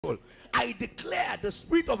I declare the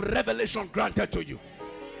spirit of revelation granted to you.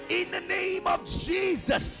 In the name of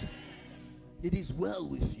Jesus, it is well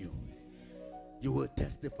with you. You will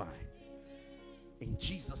testify. In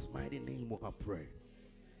Jesus' mighty name we have prayed.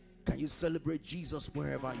 Can you celebrate Jesus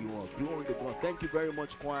wherever you are? Glory to God. Thank you very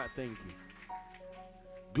much, choir. Thank you.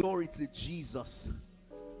 Glory to Jesus.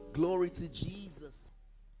 Glory to Jesus.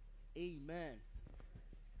 Amen.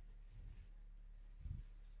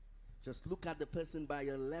 Just look at the person by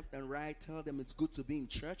your left and right. Tell them it's good to be in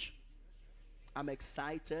church. I'm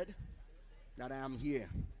excited that I am here.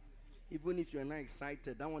 Even if you're not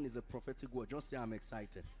excited, that one is a prophetic word. Just say, I'm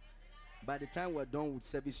excited. By the time we're done with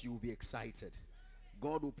service, you will be excited.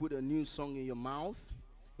 God will put a new song in your mouth.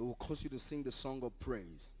 It will cause you to sing the song of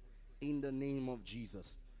praise. In the name of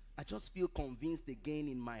Jesus. I just feel convinced again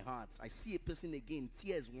in my heart. I see a person again,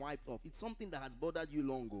 tears wiped off. It's something that has bothered you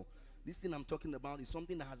long ago. This thing I'm talking about is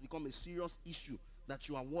something that has become a serious issue that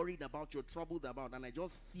you are worried about, you're troubled about. And I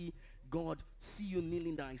just see God, see you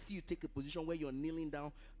kneeling down. I see you take a position where you're kneeling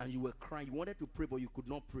down and you were crying. You wanted to pray, but you could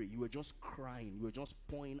not pray. You were just crying. You were just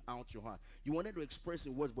pouring out your heart. You wanted to express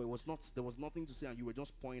in words, but there was nothing to say, and you were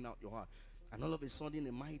just pouring out your heart. And all of a sudden,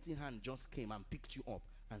 a mighty hand just came and picked you up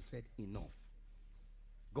and said, enough.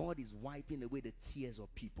 God is wiping away the tears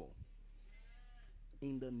of people.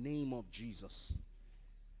 In the name of Jesus.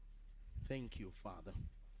 Thank you, Father.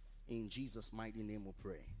 In Jesus' mighty name we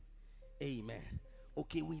pray. Amen.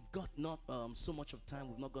 Okay, we've got not so much of time.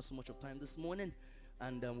 We've not got so much of time this morning.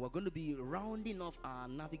 And we're going to be rounding off our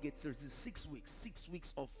Navigate series. It's 6 weeks. 6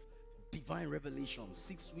 weeks of divine revelation.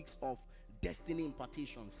 6 weeks of destiny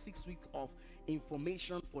impartation. 6 weeks of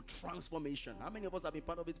information for transformation. How many of us have been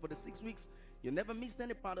part of it for the 6 weeks? You never missed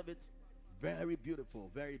any part of it. Very beautiful.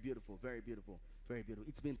 Very beautiful. Very beautiful. Very beautiful.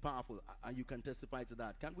 It's been powerful. And you can testify to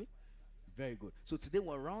that, can't we? Very good. So today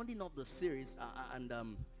we're rounding off the series, and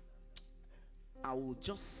I will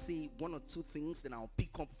just say one or two things, then I'll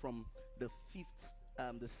pick up from the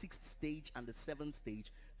sixth stage and the seventh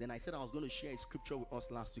stage. Then I said I was going to share a scripture with us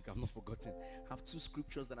last week. I've not forgotten. I have two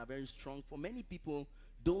scriptures that are very strong. For many people,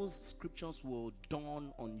 those scriptures will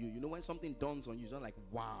dawn on you. You know, when something dawns on you, you're like,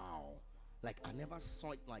 wow. Like, I never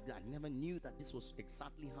saw it like that. I never knew that this was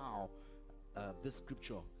exactly how this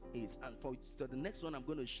scripture is. And for the next one, I'm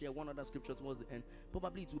going to share one other scripture towards the end.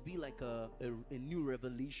 Probably it will be like a new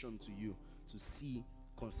revelation to you to see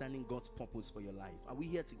concerning God's purpose for your life. Are we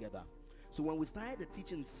here together? So when we started the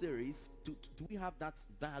teaching series, do we have that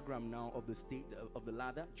diagram now of the state of the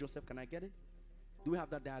ladder? Joseph, can I get it? Do we have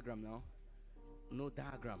that diagram now? No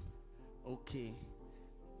diagram. Okay,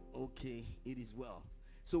 it is well.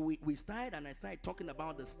 So we started, and I started talking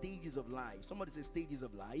about the stages of life. Somebody say stages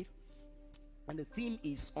of life. And the theme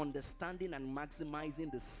is understanding and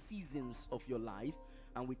maximizing the seasons of your life.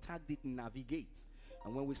 And we tagged it Navigate.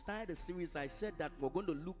 And when we started the series, I said that we're going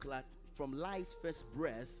to look like from life's first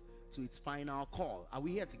breath to its final call. Are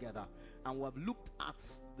we here together? And we have looked at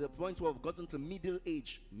the point where we've gotten to middle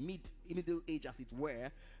age, middle age as it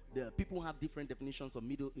were. The people have different definitions of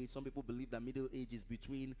middle age. Some people believe that middle age is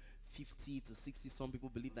between 50 to 60. Some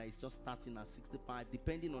people believe that it's just starting at 65,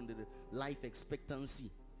 depending on the life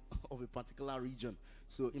expectancy of a particular region.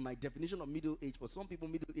 So in my definition of middle age, for some people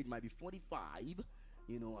middle age might be 45,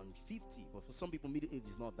 you know, and 50. But for some people middle age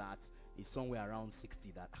is not that. It's somewhere around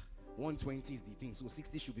 60. That 120 is the thing. So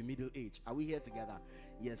 60 should be middle age. Are we here together?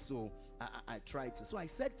 Yes. So I tried to. So I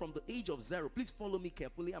said from the age of 0. Please follow me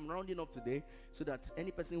carefully. I'm rounding up today so that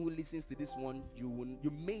any person who listens to this one, you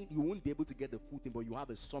won't be able to get the full thing, but you have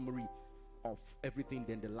a summary of everything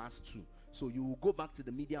than the last two. So you will go back to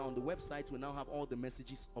the media on the website. We now have all the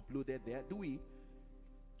messages uploaded there. Do we?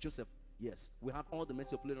 Joseph, yes. We have all the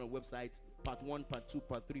messages uploaded on the website. Part 1, part 2,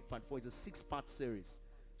 part 3, part 4. It's a 6-part series.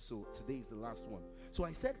 So today is the last one. So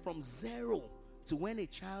I said from 0 to when a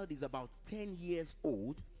child is about 10 years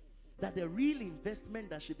old, that the real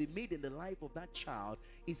investment that should be made in the life of that child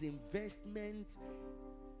is investment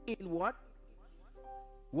in what?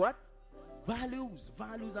 What? Values.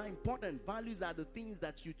 Values are important. Values are the things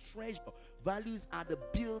that you treasure. Values are the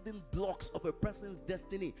building blocks of a person's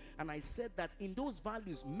destiny. And I said that in those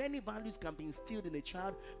values, many values can be instilled in a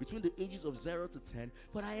child between the ages of 0 to 10.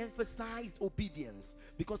 But I emphasized obedience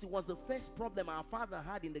because it was the first problem our father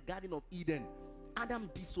had in the Garden of Eden. Adam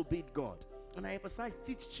disobeyed God. And I emphasize,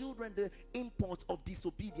 teach children the import of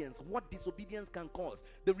disobedience, what disobedience can cause,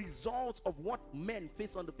 the results of what men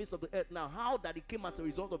face on the face of the earth now, how that it came as a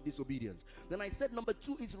result of disobedience. Then I said number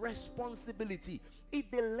 2 is responsibility.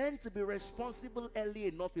 If they learn to be responsible early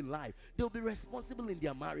enough in life, they'll be responsible in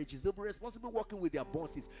their marriages, they'll be responsible working with their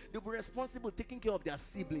bosses, they'll be responsible taking care of their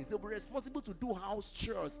siblings, they'll be responsible to do house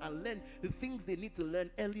chores and learn the things they need to learn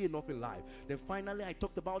early enough in life. Then finally, I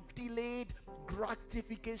talked about delayed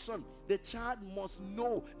gratification. The child must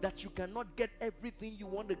know that you cannot get everything you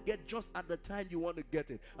want to get just at the time you want to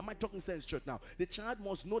get it. Am I talking sense, church? Now the child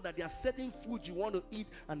must know that there are certain foods you want to eat,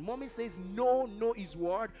 and mommy says no, no is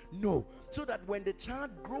word no, so that when the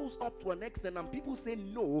child grows up to an extent and people say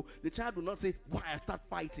no, the child will not say why, I start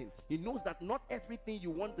fighting. He knows that not everything you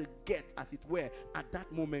want to get, as it were, at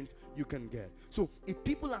that moment you can get. So if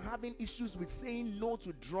people are having issues with saying no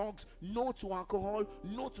to drugs, no to alcohol,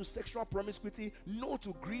 no to sexual promiscuity, no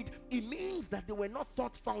to greed, it means that they were not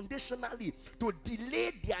taught foundationally to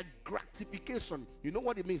delay their gratification. You know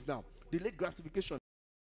what it means now? Delayed gratification.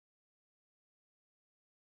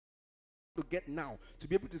 To get now, to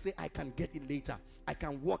be able to say I can get it later, I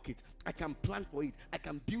can work it, I can plan for it, I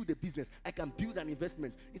can build a business, I can build an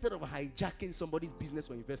investment, instead of hijacking somebody's business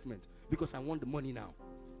or investment because I want the money now.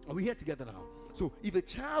 Are we here together now? So if a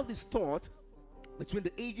child is taught between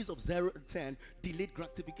the ages of 0 and 10 delayed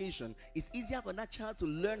gratification, it's easier for that child to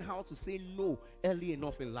learn how to say no early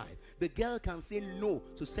enough in life. The girl can say no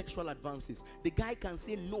to sexual advances. The guy can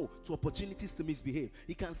say no to opportunities to misbehave.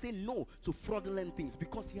 He can say no to fraudulent things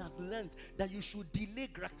because he has learned that you should delay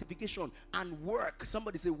gratification and work.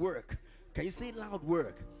 Somebody say work. Can you say loud,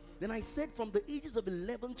 work? Then I said from the ages of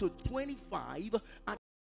 11 to 25,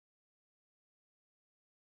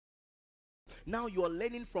 now you're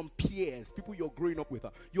learning from peers, people you're growing up with.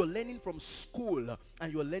 You're learning from school,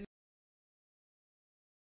 and you're learning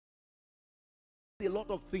a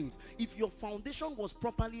lot of things. If your foundation was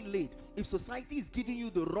properly laid, if society is giving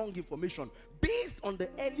you the wrong information based on the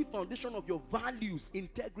early foundation of your values,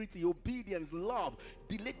 integrity, obedience, love,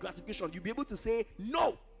 delayed gratification, you'll be able to say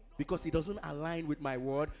no because it doesn't align with my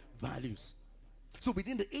word values. So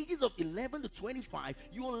within the ages of 11 to 25,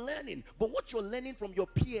 you're learning. But what you're learning from your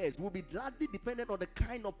peers will be largely dependent on the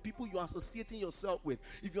kind of people you are associating yourself with.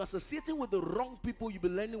 If you're associating with the wrong people, you'll be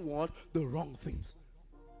learning what? The wrong things.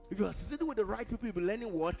 If you're associating with the right people, you'll be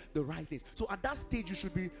learning what? The right things. So at that stage, you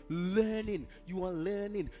should be learning. You are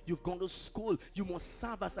learning. You've gone to school. You must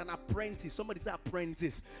serve as an apprentice. Somebody say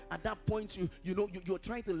apprentice. At that point, you're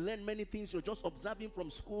trying to learn many things. You're just observing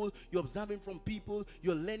from school. You're observing from people.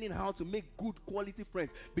 You're learning how to make good quality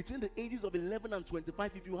friends. Between the ages of 11 and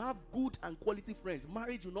 25, if you have good and quality friends,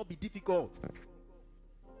 marriage will not be difficult.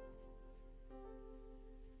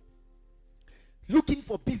 Looking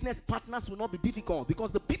for business partners will not be difficult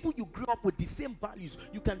because the people you grew up with, the same values,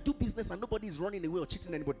 you can do business and nobody is running away or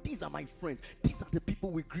cheating anybody. These are my friends. These are the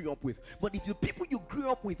people we grew up with. But if the people you grew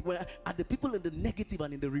up with are the people in the negative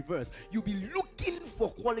and in the reverse, you'll be looking for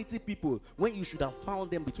quality people when you should have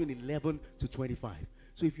found them between 11 to 25.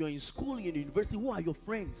 So if you're in school, you're in university, who are your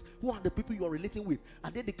friends? Who are the people you are relating with?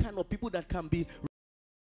 Are they the kind of people that can be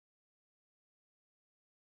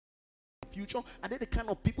future? Are they the kind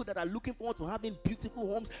of people that are looking forward to having beautiful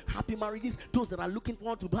homes, happy marriages? Those that are looking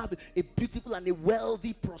forward to have a beautiful and a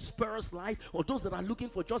wealthy, prosperous life? Or those that are looking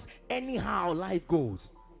for just anyhow life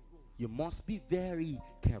goes? You must be very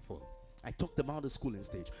careful. I talked about the schooling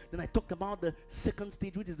stage. Then I talked about the second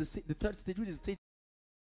stage, which is the third stage, which is the stage.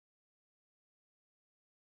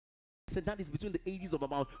 I said that is between the ages of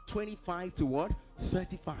about 25 to what?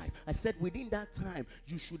 35. I said within that time,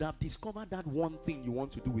 you should have discovered that one thing you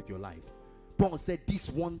want to do with your life. Paul said,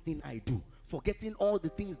 this one thing I do, forgetting all the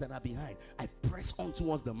things that are behind, I press on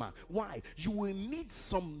towards the mark. Why? You will need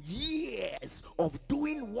some years of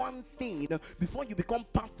doing one thing before you become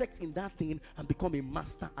perfect in that thing and become a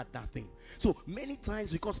master at that thing. So many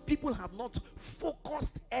times, because people have not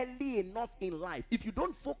focused early enough in life, if you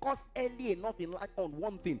don't focus early enough in life on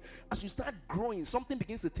one thing, as you start growing, something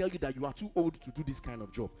begins to tell you that you are too old to do this kind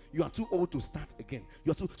of job. You are too old to start again.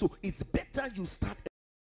 So it's better you start.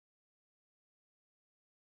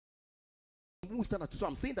 So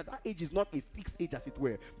I'm saying that age is not a fixed age, as it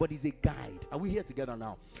were, but is a guide. Are we here together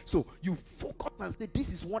now? So you focus and say,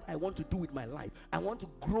 this is what I want to do with my life. I want to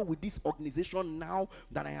grow with this organization now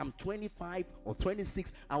that I am 25 or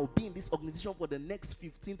 26. I will be in this organization for the next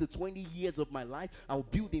 15 to 20 years of my life. I will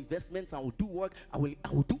build investments. I will do work. I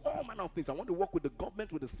will do all manner of things. I want to work with the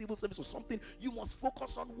government, with the civil service or something. You must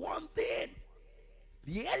focus on one thing.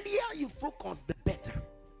 The earlier you focus, the better.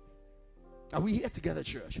 Are we here together,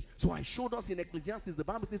 church? So I showed us in Ecclesiastes, the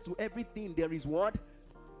Bible says to everything there is what?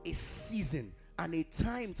 a season and a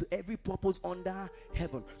time to every purpose under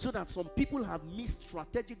heaven, so that some people have missed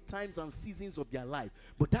strategic times and seasons of their life.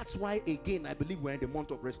 But that's why, again, I believe we're in the month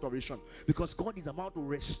of restoration, because God is about to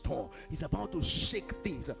restore. He's about to shake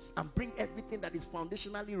things and bring everything that is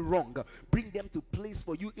foundationally wrong, bring them to place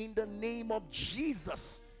for you in the name of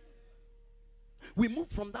Jesus. We move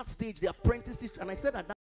from that stage, the apprenticeship, and I said that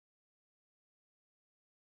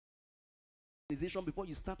before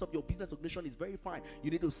you start up your business organization is very fine. You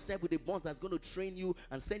need to serve with a boss that's going to train you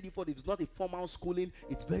and send you for, if it's not a formal schooling,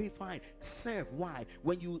 it's very fine. Serve. Why?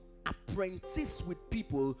 When you apprentice with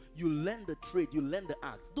people, you learn the trade, you learn the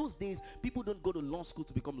acts. Those days, people don't go to law school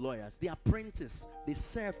to become lawyers. They apprentice. They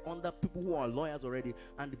serve under people who are lawyers already,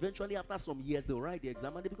 and eventually after some years, they'll write the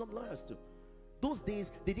exam and they become lawyers too. Those days,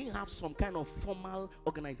 they didn't have some kind of formal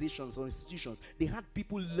organizations or institutions. They had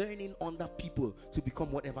people learning under people to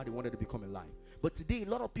become whatever they wanted to become in life. But today, a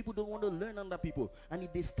lot of people don't want to learn under people. And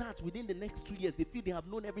if they start within the next 2 years, they feel they have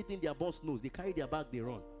known everything their boss knows. They carry their bag, they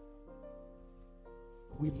run.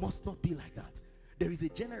 We must not be like that. There is a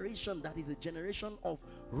generation that is a generation of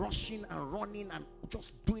rushing and running and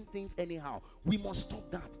just doing things anyhow. We must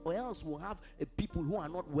stop that, or else we'll have a people who are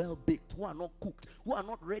not well baked, who are not cooked, who are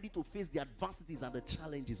not ready to face the adversities and the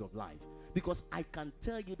challenges of life. Because I can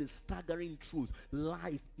tell you the staggering truth: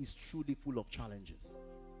 life is truly full of challenges.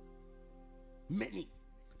 Many.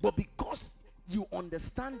 But because you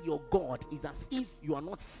understand your God is as if you are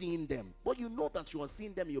not seeing them, but you know that you are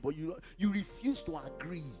seeing them, but you refuse to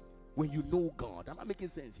agree. When you know God. Am I making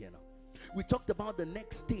sense here now? We talked about the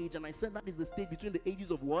next stage, and I said that is the stage between the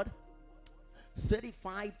ages of what?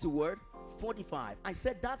 35 to what? 45. I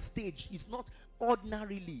said that stage is not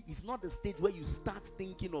ordinarily, it's not the stage where you start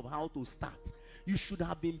thinking of how to start. You should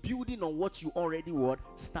have been building on what you already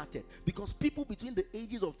started. Because people between the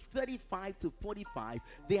ages of 35 to 45,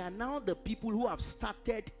 they are now the people who have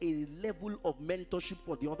started a level of mentorship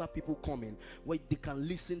for the other people coming, where they can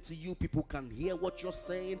listen to you, people can hear what you're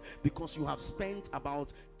saying, because you have spent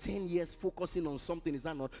about 10 years focusing on something. Is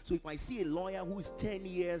that not? So if I see a lawyer who is 10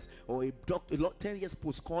 years, or a doctor, 10 years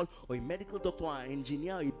post-call, or a medical doctor, or an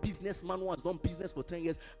engineer, or a businessman who has done business for 10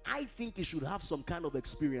 years, I think he should have some kind of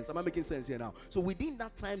experience. Am I making sense here now? So within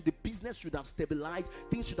that time, the business should have stabilized,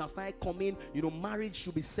 things should have started coming, marriage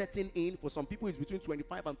should be setting in. For some people, it's between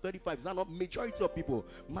 25 and 35. Is that not? Majority of people,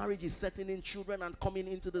 marriage is setting in, children are coming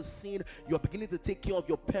into the scene, you're beginning to take care of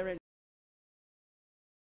your parents.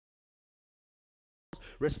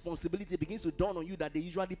 Responsibility begins to dawn on you that they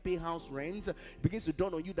usually pay house rent. Begins to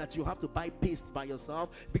dawn on you that you have to buy paste by yourself.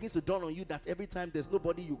 Begins to dawn on you that every time there's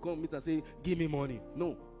nobody, you come meet and say, give me money.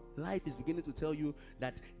 No, life is beginning to tell you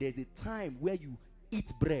that there's a time where you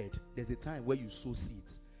eat bread, there's a time where you sow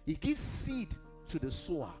seeds. He gives seed to the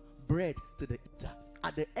sower, bread to the eater.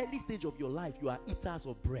 At the early stage of your life, you are eaters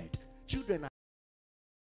of bread. Children are.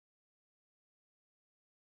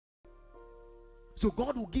 So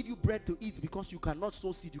God will give you bread to eat, because you cannot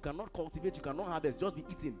sow seed, you cannot cultivate, you cannot harvest, just be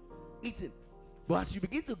eating. But as you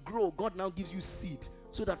begin to grow, God now gives you seed,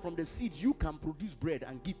 so that from the seed you can produce bread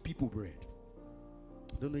and give people bread.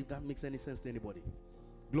 I don't know if that makes any sense to anybody.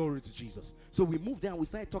 Glory to Jesus. So we move there and we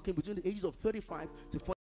start talking between the ages of 35 to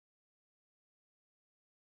 40.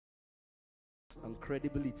 And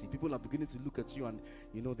credibility. People are beginning to look at you, and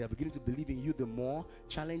they're beginning to believe in you the more.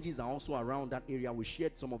 Challenges are also around that area. We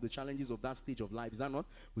shared some of the challenges of that stage of life. Is that not?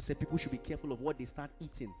 We said people should be careful of what they start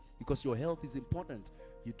eating, because your health is important.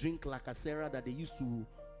 You drink lacacera that they used to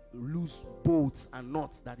lose bolts and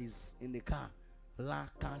nuts that is in the car.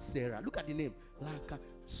 Lacacera. Look at the name.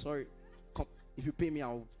 Sorry. Come. If you pay me,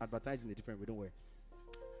 I'll advertise in a different way. Don't worry.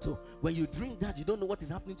 So when you drink that, you don't know what is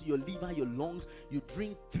happening to your liver, your lungs. You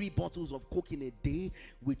drink 3 bottles of Coke in a day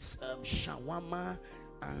with shawarma,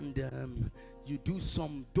 and you do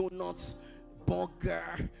some donuts,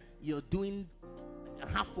 burger. You're doing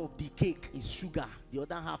half of the cake is sugar, the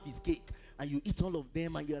other half is cake, and you eat all of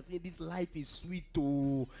them, and you're saying this life is sweet.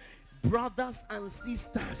 Oh, brothers and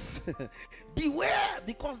sisters, beware,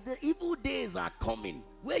 because the evil days are coming,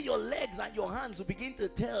 where your legs and your hands will begin to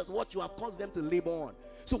tell what you have caused them to labor on.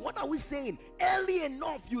 So what are we saying? Early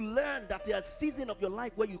enough you learn that there's a season of your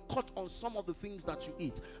life where you cut on some of the things that you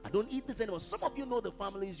eat. I don't eat this anymore. Some of you know the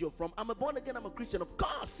families you're from. I'm a born again, I'm a Christian. Of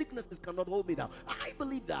course, sicknesses cannot hold me down. I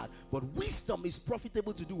believe that. But wisdom is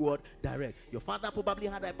profitable to do what? Direct. Your father probably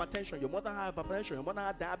had hypertension. Your mother had hypertension. Your mother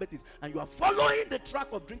had diabetes. And you are following the track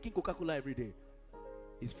of drinking Coca-Cola every day.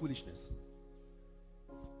 It's foolishness.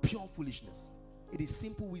 Pure foolishness. It is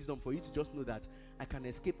simple wisdom for you to just know that I can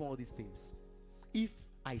escape all these things. If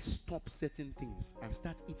I stop certain things and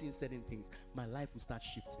start eating certain things, my life will start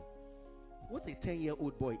shifting. what a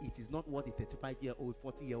 10-year-old boy eats is not what a 35-year-old,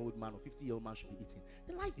 40-year-old man or 50-year-old man should be eating.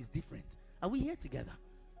 The life is different. Are we here together?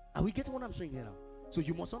 Are we getting what I'm saying here now? So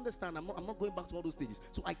you must understand, I'm not going back to all those stages.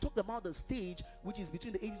 So I talked about the stage which is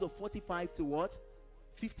between the ages of 45 to what?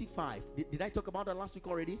 55. Did I talk about that last week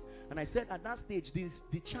already? And I said at that stage,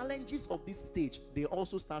 the challenges of this stage, they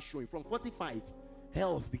also start showing. From 45,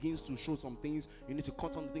 health begins to show some things. You need to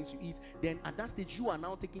cut on the things you eat. Then at that stage, you are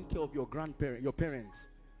now taking care of your grandparents, your parents.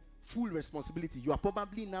 Full responsibility. You are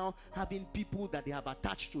probably now having people that they have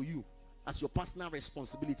attached to you as your personal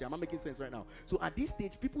responsibility. Am I making sense right now? So at this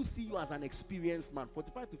stage, people see you as an experienced man.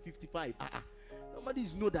 45 to 55.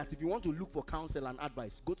 Nobody's know that if you want to look for counsel and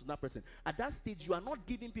advice, go to that person. At that stage, you are not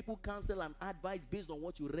giving people counsel and advice based on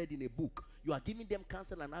what you read in a book. You are giving them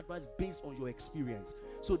counsel and advice based on your experience.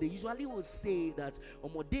 So they usually will say that,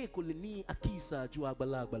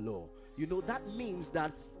 you know, that means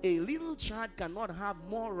that a little child cannot have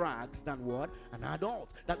more rags than what? An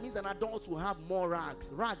adult. That means an adult will have more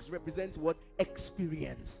rags. Rags represents what?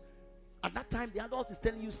 Experience. At that time, the adult is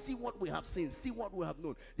telling you, see what we have seen, see what we have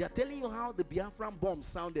known. They are telling you how the Biafran bomb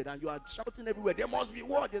sounded, and you are shouting everywhere, there must be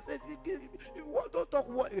war. They say, don't talk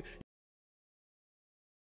war.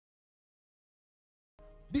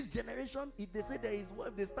 This generation, if they say there is war,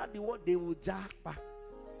 if they start the war, they will jackpot.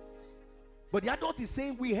 But the adult is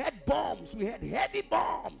saying, we had bombs, we had heavy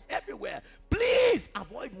bombs everywhere. Please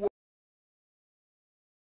avoid war.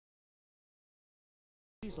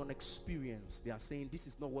 Based on experience, they are saying this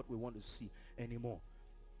is not what we want to see anymore.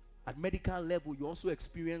 At medical level, you also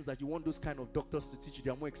experience that you want those kind of doctors to teach you.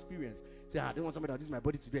 They are more experienced. Say, I don't want somebody that uses my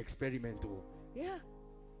body to do experimental. Yeah.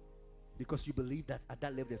 Because you believe that at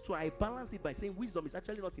that level. So I balanced it by saying wisdom is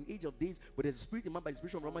actually not in age of days, but there's a spirit in man by the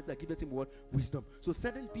spiritual romance that gives him what? Wisdom. So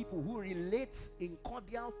certain people who relate in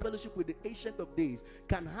cordial fellowship with the ancient of days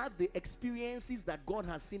can have the experiences that God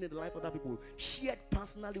has seen in the life of other people shared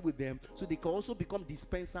personally with them, so they can also become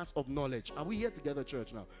dispensers of knowledge. Are we here together,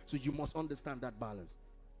 church, now? So you must understand that balance.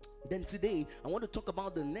 Then today, I want to talk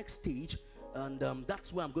about the next stage, and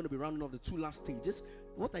that's where I'm going to be rounding off the two last stages.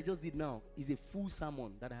 What I just did now is a full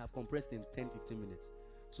sermon that I have compressed in 10-15 minutes.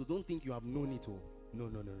 So don't think you have known it all. No.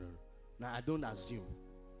 Now, I don't assume.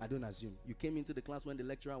 You came into the class when the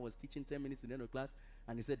lecturer was teaching 10 minutes in the end of class,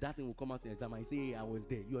 and he said that thing will come out in exam. I say, hey, I was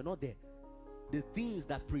there. You are not there. The things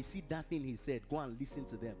that precede that thing he said, go and listen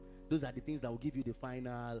to them. Those are the things that will give you the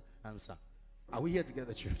final answer. Are we here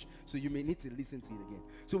together, church? So you may need to listen to it again.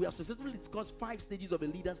 So we have successfully discussed 5 stages of a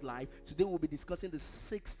leader's life. Today we'll be discussing the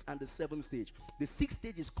 6th and the 7th stage. The 6th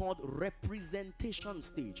stage is called representation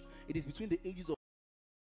stage. It is between the ages of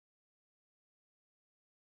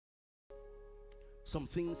some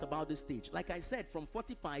things about this stage. Like I said, from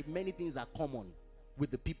 45, many things are common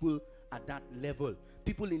with the people at that level.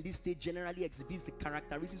 People in this stage generally exhibit the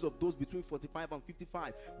characteristics of those between 45 and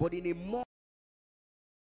 55, but in a more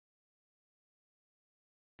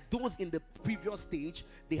those in the previous stage,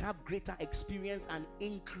 they have greater experience and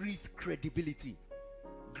increased credibility.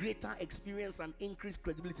 Greater experience and increased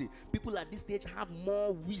credibility. People at this stage have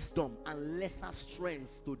more wisdom and lesser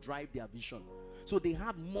strength to drive their vision. So they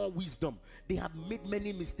have more wisdom. They have made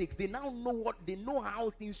many mistakes. They now know they know how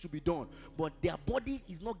things should be done, but their body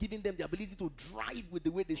is not giving them the ability to drive with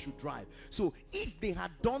the way they should drive. So if they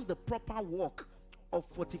had done the proper work of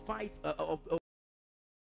 45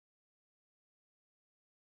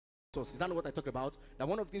 is that not what I talk about? That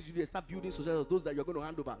one of the things you do is start building society, those that you're going to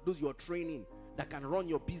hand over, those you're training, that can run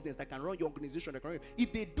your business, that can run your organization.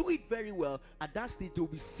 If they do it very well, at that stage they'll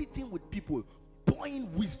be sitting with people, pouring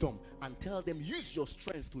wisdom, and tell them, use your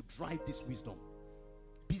strength to drive this wisdom.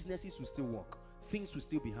 Businesses will still work. Things will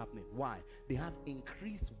still be happening. Why? They have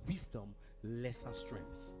increased wisdom, lesser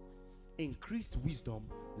strength. Increased wisdom,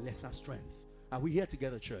 lesser strength. Are we here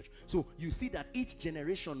together, church? So you see that each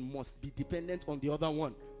generation must be dependent on the other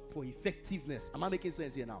one for effectiveness. Am I making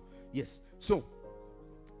sense here now? Yes. So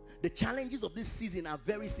the challenges of this season are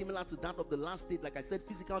very similar to that of the last stage. Like I said,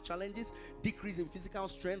 physical challenges, decrease in physical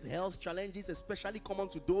strength, health challenges, especially common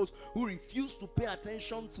to those who refuse to pay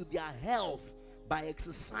attention to their health by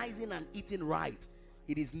exercising and eating right.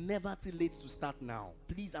 It is never too late to start now.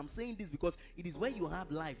 Please, I'm saying this because it is when you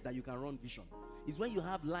have life that you can run vision. It's when you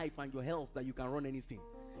have life and your health that you can run anything.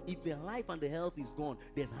 If the life and the health is gone,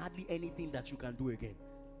 there's hardly anything that you can do again.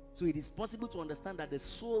 So it is possible to understand that the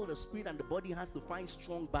soul, the spirit, and the body has to find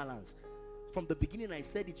strong balance. From the beginning, I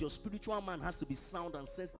said it, your spiritual man has to be sound and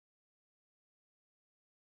sensitive.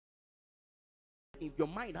 Your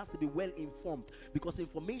mind has to be well informed, because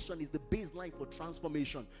information is the baseline for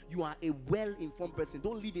transformation. You are a well informed person.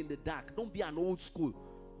 Don't live in the dark. Don't be an old school.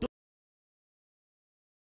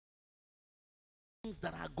 Things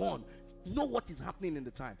that are gone, Know what is happening in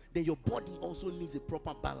the time. Then your body also needs a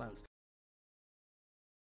proper balance.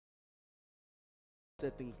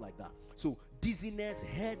 Things like that. So dizziness,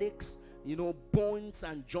 headaches, bones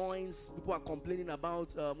and joints. People are complaining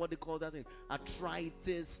about what they call that thing,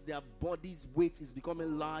 arthritis. Their body's weight is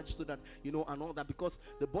becoming large, so that and all that, because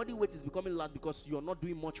the body weight is becoming large because you're not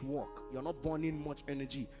doing much work, you're not burning much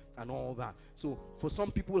energy and all that. So for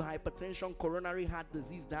some people, hypertension, coronary heart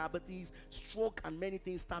disease, diabetes, stroke, and many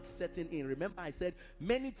things start setting in. Remember, I said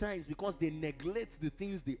many times, because they neglect the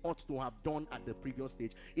things they ought to have done at the previous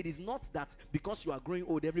stage. It is not that because you are growing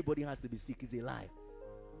old everybody has to be sick. It's a lie.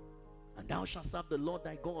 And thou shalt serve the Lord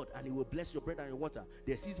thy God, and he will bless your bread and your water.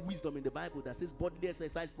 There's this wisdom in the Bible that says bodily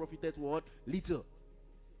exercise profited what? Little.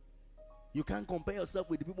 You can't compare yourself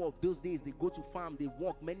with the people of those days. They go to farm, they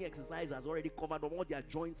walk. Many exercise has already covered them. All their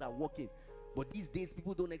joints are working. But these days,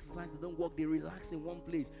 people don't exercise, they don't walk, they relax in one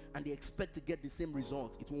place, and they expect to get the same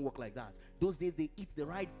results. It won't work like that. Those days, they eat the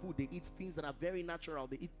right food, they eat things that are very natural,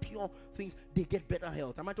 they eat pure things, they get better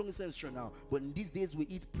health. Am I talking sense true now? But in these days, we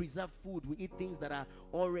eat preserved food, we eat things that are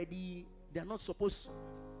already, they're not supposed to.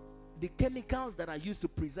 The chemicals that are used to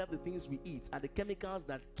preserve the things we eat are the chemicals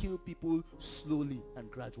that kill people slowly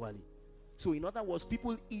and gradually. So in other words,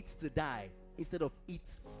 people eat to die instead of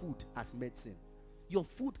eat food as medicine. Your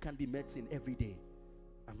food can be medicine every day.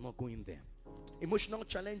 I'm not going there. Emotional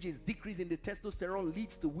challenges, decrease in the testosterone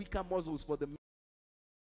leads to weaker muscles for the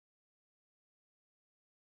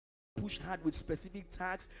push hard with specific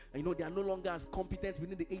tasks, and they are no longer as competent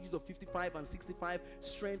within the ages of 55 and 65.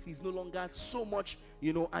 Strength is no longer so much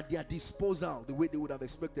at their disposal the way they would have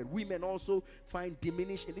expected. Women also find a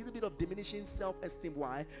little bit of diminishing self-esteem.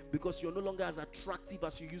 Why? Because you're no longer as attractive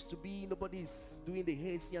as you used to be. Nobody's doing the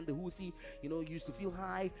hazy and the hoosey. You used to feel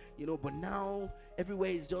high, but now everywhere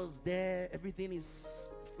is just there. Everything is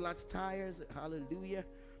flat tires. Hallelujah,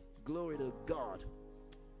 glory to God.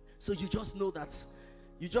 So you just know that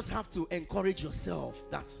you just have to encourage yourself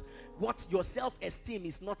that what your self-esteem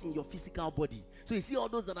is not in your physical body. So you see all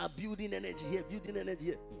those that are building energy here, building energy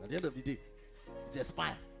here. At the end of the day, it's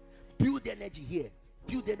expire. Build energy here,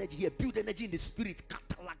 build energy here, build energy in the spirit.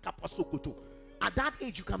 At that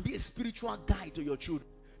age, you can be a spiritual guide to your children.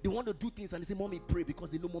 They want to do things and they say, "Mommy, pray,"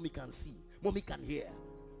 because they know mommy can see, mommy can hear.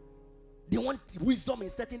 They want wisdom in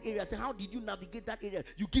certain areas. Say, how did you navigate that area?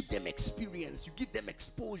 You give them experience, you give them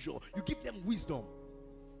exposure, you give them wisdom.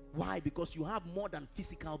 Why? Because you have more than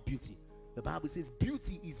physical beauty. The Bible says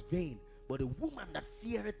beauty is vain, but a woman that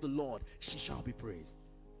feareth the Lord, she shall be praised.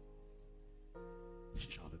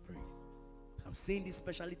 She shall be praised. I'm saying this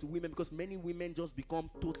especially to women, because many women just become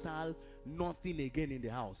total nothing again in the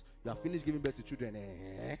house. You have finished giving birth to children.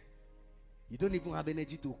 You don't even have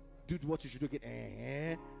energy to do what you should do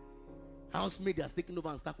again. Housemaid has taken over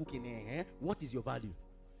and start cooking. What is your value?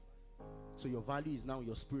 So your value is now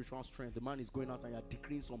your spiritual strength. The man is going out and you're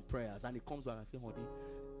decreeing some prayers, and he comes back and says, "Honey,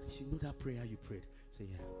 you know that prayer you prayed?" Say,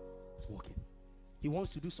 "Yeah, it's working." He wants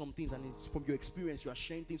to do some things, and it's from your experience. You are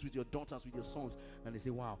sharing things with your daughters, with your sons, and they say,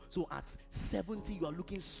 "Wow." So at 70, you are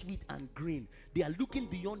looking sweet and green. They are looking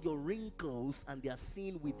beyond your wrinkles, and they are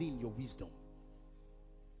seeing within your wisdom.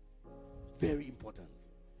 Very important.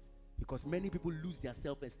 Because many people lose their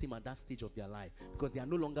self-esteem at that stage of their life, because they are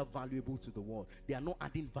no longer valuable to the world. They are not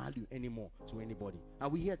adding value anymore to anybody. Are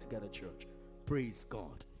we here together, church? Praise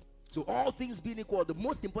God. So all things being equal, the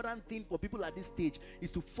most important thing for people at this stage is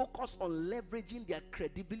to focus on leveraging their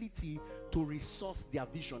credibility to resource their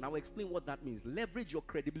vision. I will explain what that means. Leverage your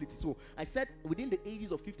credibility. So I said within the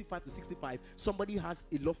ages of 55 to 65, somebody has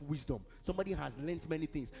a lot of wisdom. Somebody has learned many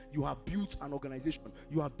things. You have built an organization.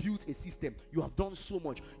 You have built a system. You have done so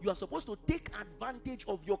much. You are supposed to take advantage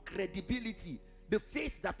of your credibility, the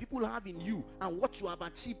faith that people have in you and what you have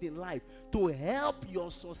achieved in life, to help your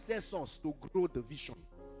successors to grow the vision.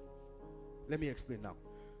 Let me explain now.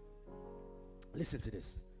 Listen to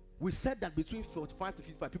this. We said that between 45 to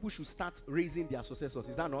 55, people should start raising their successors.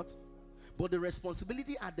 Is that not? But the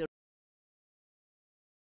responsibility at the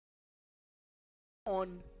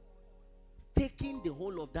on taking the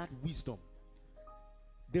whole of that wisdom,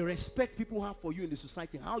 the respect people have for you in the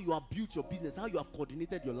society, how you have built your business, how you have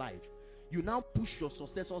coordinated your life. You now push your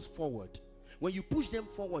successors forward. When you push them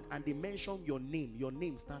forward and they mention your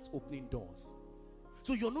name starts opening doors.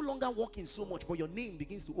 So you're no longer working so much, but your name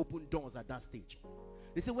begins to open doors at that stage.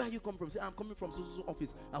 They say, "Where are you coming from?" Say, "I'm coming from so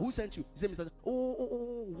office." Who sent you? He said, "Mr.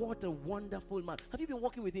 Oh, what a wonderful man. Have you been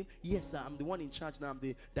working with him?" "Yes, sir. I'm the one in charge now. I'm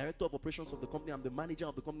the director of operations of the company. I'm the manager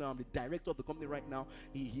of the company. I'm the director of the company right now.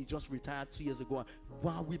 He just retired 2 years ago."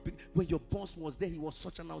 Wow, when your boss was there, he was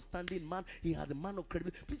such an outstanding man. He had a man of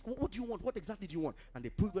credibility. "Please, what do you want? What exactly do you want?" And they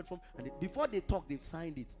pulled it from, and before they talk, they've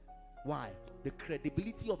signed it. Why? The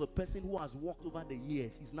credibility of a person who has walked over the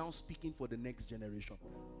years is now speaking for the next generation.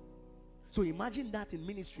 So imagine that in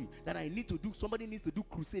ministry, that I need to do, somebody needs to do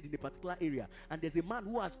crusade in a particular area, and there's a man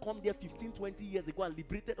who has come there 15, 20 years ago and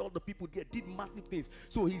liberated all the people there, did massive things.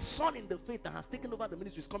 So his son in the faith that has taken over the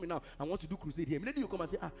ministry is coming now and want to do crusade here. Immediately you come and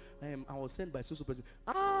say, I was sent by so person.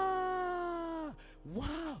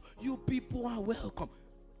 Wow, you people are welcome.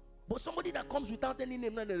 But somebody that comes without any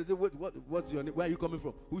name, they say, what's your name? Where are you coming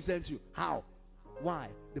from? Who sent you? How? Why?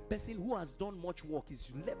 The person who has done much work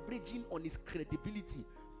is leveraging on his credibility.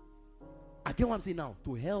 I get what I'm saying now,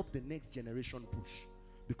 to help the next generation push,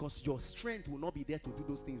 because your strength will not be there to do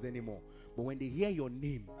those things anymore. But when they hear your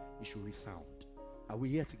name, it should resound. Are we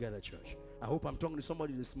here together, church? I hope I'm talking to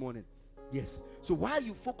somebody this morning. Yes. So while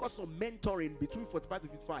you focus on mentoring between 45 to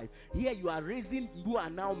 55, here you are raising who are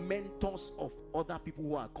now mentors of other people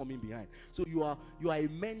who are coming behind. So you are a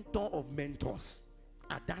mentor of mentors.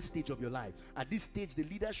 At that stage of your life, at this stage, the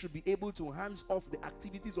leader should be able to hands off the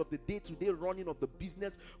activities of the day-to-day running of the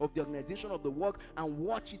business, of the organization, of the work, and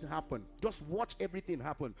watch it happen. Just watch everything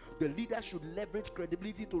happen. The leader should leverage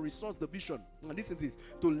credibility to resource the vision. And listen to this: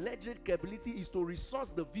 to leverage credibility is to resource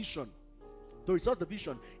the vision. To resource the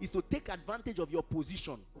vision is to take advantage of your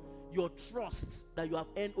position, your trust that you have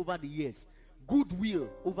earned over the years, goodwill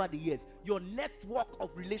over the years, your network of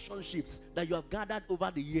relationships that you have gathered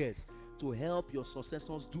over the years, to help your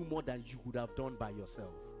successors do more than you could have done by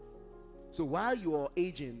yourself. So while you are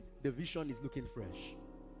aging, the vision is looking fresh.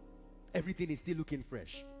 Everything is still looking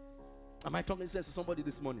fresh. Am I talking sense to somebody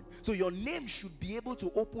this morning? So your name should be able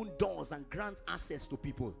to open doors and grant access to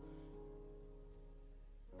people.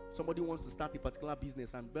 Somebody wants to start a particular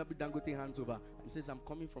business, and Baby Dangote hands over and says, I'm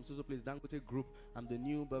coming from so place, Dangote Group, I'm the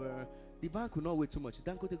new blah, blah, blah. The bank will not wait too much. It's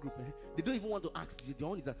Dangote Group. They don't even want to ask. The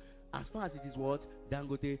one is that as far as it is what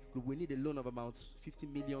Dangote Group, we need a loan of about 50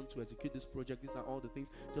 million to execute this project. These are all the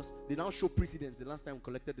things. Just they now show precedence. The last time we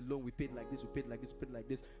collected the loan, we paid like this, we paid like this, we paid like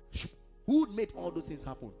this. Who made all those things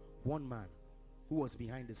happen? One man who was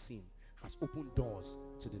behind the scene has opened doors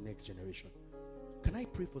to the next generation. Can I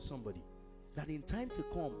pray for somebody that in time to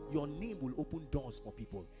come, your name will open doors for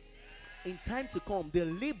people? In time to come, the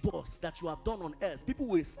labors that you have done on earth, people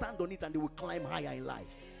will stand on it and they will climb higher in life.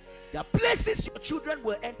 There are places your children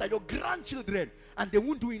will enter, your grandchildren, and they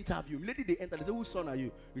won't do interview. Immediately they enter, they say, whose son are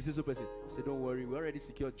you? You say, so person. They say, don't worry, we already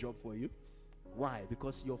secured job for you. Why?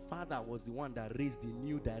 Because your father was the one that raised the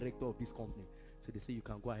new director of this company. So they say you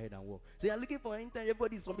can go ahead and work. So you're looking for an intern,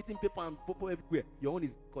 everybody's submitting paper and popo everywhere. Your own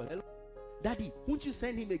is called, hello? Daddy, won't you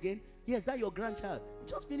send him again? Yes, that's your grandchild. He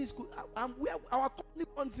just finished school. Our company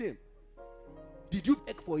wants him. Did you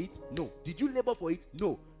beg for it? No. Did you labor for it?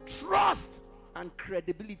 No. Trust and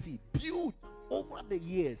credibility built over the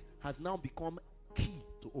years has now become key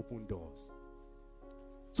to open doors.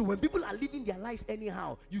 So when people are living their lives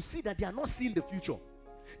anyhow, you see that they are not seeing the future.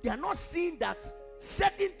 They are not seeing that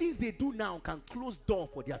certain things they do now can close door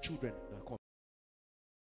for their children.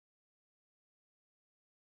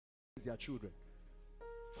 Their children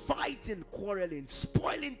fighting, quarreling,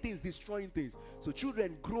 spoiling things, destroying things. So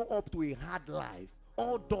children grow up to a hard life.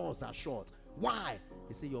 All doors are shut. Why?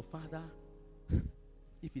 They say, your father,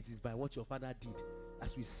 if it is by what your father did,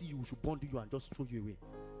 as we see you, we should bundle you and just throw you away.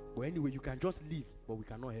 But anyway, you can just leave, but we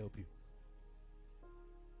cannot help you.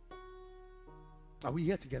 Are we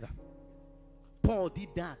here together? Paul did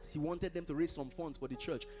that. He wanted them to raise some funds for the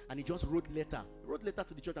church, and he just wrote letter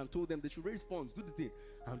to the church and told them they should raise funds, do the thing.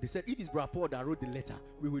 And they said, if it's Brother Paul that wrote the letter,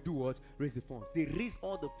 we will do what? Raise the funds. They raised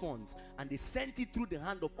all the funds and they sent it through the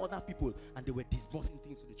hand of other people, and they were disbursing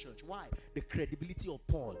things to the church. Why? The credibility of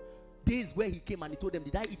Paul. Days where he came and he told them,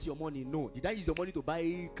 did I eat your money? No. Did I use your money to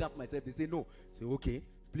buy calf myself? They say no. Say, okay,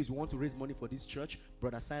 please, we want to raise money for this church.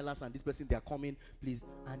 Brother Silas and this person, they are coming, please.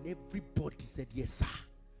 And everybody said, yes, sir.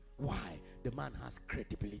 Why? The man has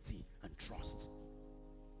credibility and trust.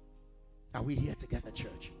 Are we here together,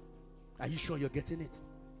 church? Are you sure you're getting it?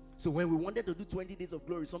 So when we wanted to do 20 days of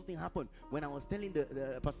glory, something happened. When I was telling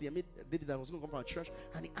the Pastor David that I was going to come from our church,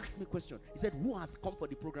 and he asked me a question. He said, who has come for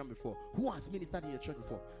the program before? Who has ministered in your church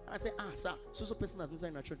before? And I said, sir, so person has ministered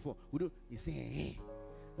in our church before. We do. He said, hey.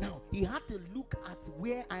 Now, he had to look at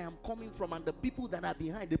where I am coming from and the people that are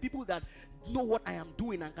behind, the people that know what I am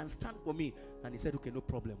doing and can stand for me. And he said, okay, no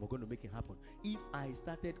problem. We're going to make it happen. If I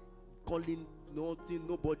started calling nothing,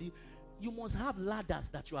 nobody, you must have ladders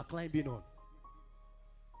that you are climbing on.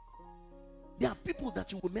 There are people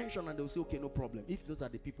that you will mention and they will say, okay, no problem. If those are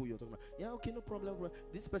the people you're talking about, yeah, okay, no problem.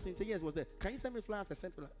 This person said, yes, was there. Can you send me flyers? I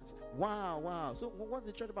sent flyers. Wow. So what's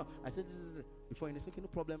the church about? I said, this is it. Before you say, okay, no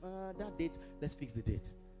problem. That date, let's fix the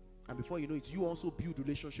date. And before you know it, you also build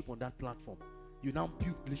relationship on that platform. You now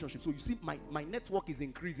build relationships. So you see, my network is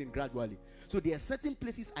increasing gradually. So there are certain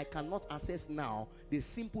places I cannot access now. The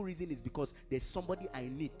simple reason is because there's somebody I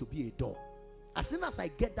need to be a door. As soon as I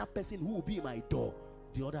get that person who will be my door,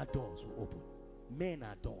 the other doors will open. Men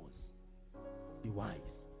are doors. Be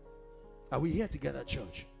wise. Are we here together,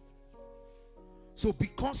 church? So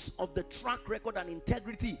because of the track record and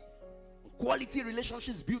integrity, quality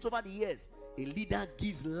relationships built over the years, a leader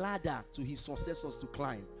gives ladder to his successors to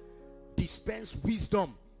climb. Dispense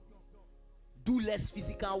wisdom. Do less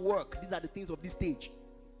physical work. These are the things of this stage.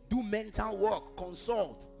 Do mental work.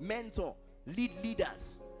 Consult. Mentor. Lead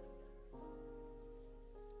leaders.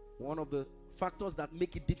 One of the factors that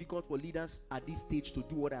make it difficult for leaders at this stage to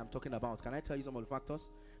do what I am talking about. Can I tell you some of the factors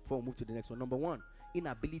before we move to the next one? Number one,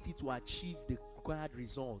 inability to achieve the required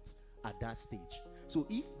results at that stage. So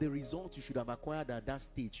if the results you should have acquired at that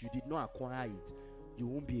stage, you did not acquire it, you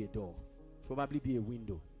won't be a door. Probably be a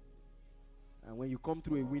window. And when you come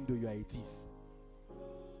through a window, you are a thief.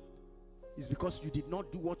 It's because you did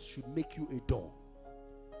not do what should make you a door.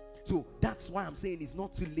 So that's why I'm saying it's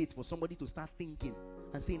not too late for somebody to start thinking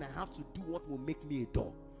and saying, I have to do what will make me a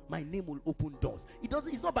door. My name will open doors.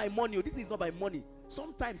 It's not by money. This is not by money.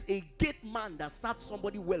 Sometimes a gate man that served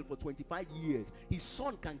somebody well for 25 years, his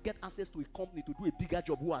son can get access to a company to do a bigger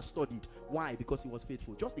job who has studied. Why? Because he was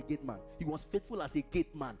faithful. Just a gate man. He was faithful as a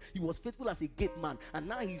gate man. He was faithful as a gate man. And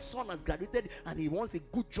now his son has graduated and he wants a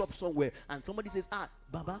good job somewhere. And somebody says,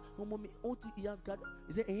 Baba, mommy, he has graduated.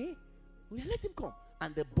 He said, well, let him come.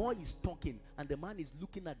 And the boy is talking, and the man is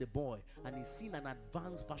looking at the boy, and he's seen an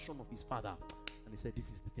advanced version of his father. And he said,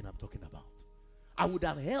 this is the thing I'm talking about. I would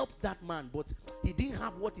have helped that man, but he didn't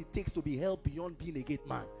have what it takes to be helped beyond being a gate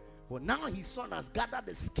man. But now his son has gathered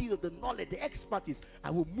the skill, the knowledge, the expertise. I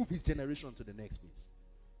will move his generation to the next phase.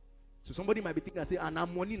 So somebody might be thinking and say, and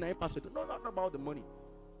I'm money, now pastor. No, not about the money.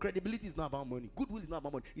 Credibility is not about money. Goodwill is not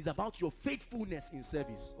about money. It's about your faithfulness in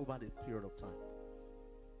service over the period of time.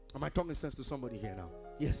 Am I talking sense to somebody here now?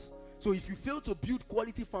 Yes. So if you fail to build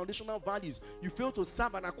quality foundational values, you fail to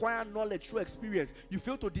serve and acquire knowledge through experience, you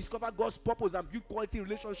fail to discover God's purpose and build quality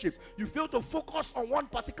relationships, you fail to focus on one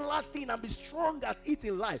particular thing and be strong at it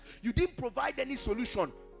in life, you didn't provide any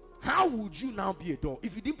solution. How would you now be a door?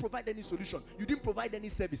 If you didn't provide any solution, you didn't provide any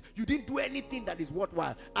service, you didn't do anything that is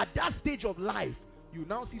worthwhile. At that stage of life, you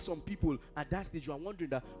now see some people at that stage, you are wondering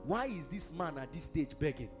that, why is this man at this stage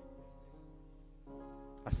begging?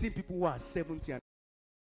 I've seen people who are 70 and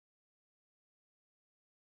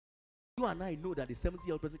you and I know that the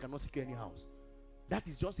 70-year-old person cannot secure any house. That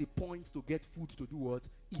is just a point to get food to do what?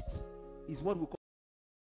 Eat. Is what we call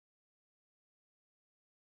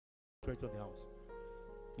spirit of the house.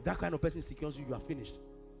 If that kind of person secures you, you are finished.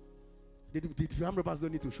 The armed robbers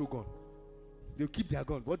don't need to show gun. They'll keep their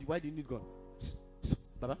gun. Why do you need gun?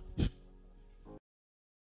 Baba?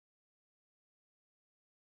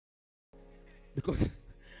 Because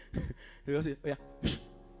they just say, oh yeah.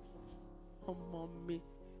 Oh mommy.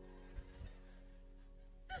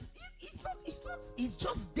 It's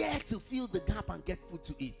just there to fill the gap and get food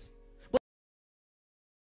to eat. But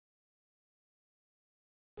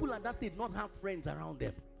people at that stage not have friends around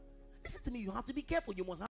them. Listen to me, you have to be careful. You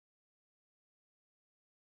must have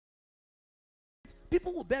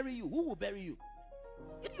people will bury you. Who will bury you?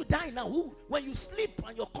 If you die now, who? When you sleep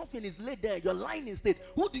and your coffin is laid there, you're lying in state,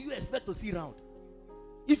 who do you expect to see around?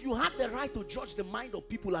 If you had the right to judge the mind of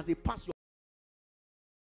people as they pass your,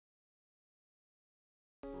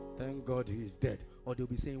 thank God he is dead. Or they'll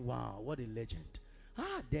be saying, wow, what a legend.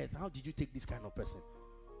 Death, how did you take this kind of person?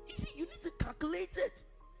 You see, you need to calculate it.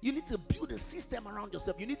 You need to build a system around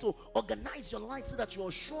yourself. You need to organize your life so that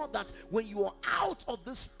you're sure that when you are out of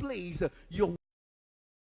this place, you're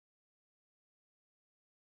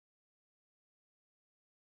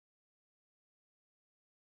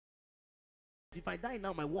if I die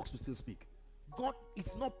now, my works will still speak. God,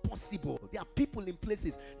 it's not possible. There are people in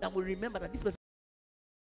places that will remember that this person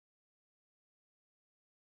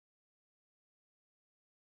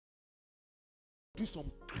do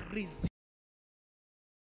some crazy.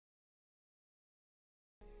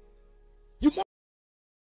 You must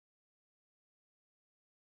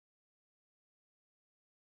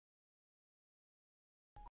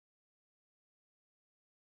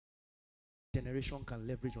generation can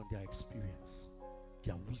leverage on their experience,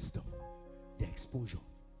 their wisdom, their exposure.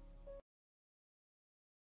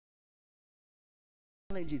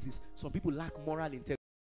 Challenges is some people lack moral integrity.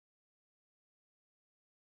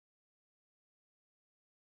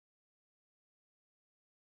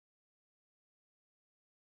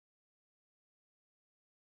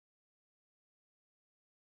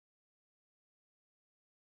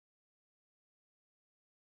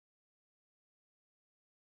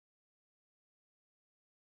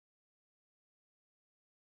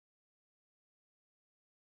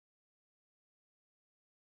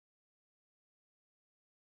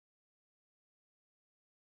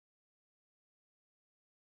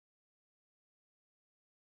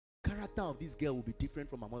 Character of this girl will be different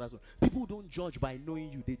from her mother's one. People don't judge by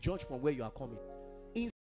knowing you, they judge from where you are coming.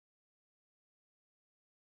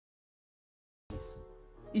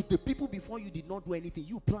 If the people before you did not do anything,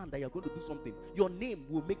 you plan that you're going to do something, your name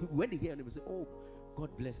will make people, when they hear your name, will say, oh, God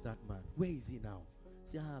bless that man. Where is he now?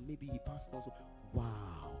 Say, maybe he passed on. So,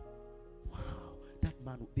 wow, that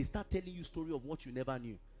man. They start telling you story of what you never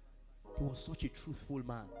knew. He was such a truthful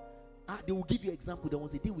man. They will give you example. There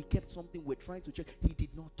was a day we kept something, we're trying to check. He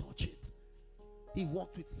did not touch it. He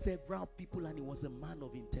worked with several people and he was a man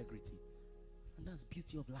of integrity. And that's the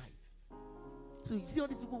beauty of life. So you see all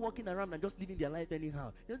these people walking around and just living their life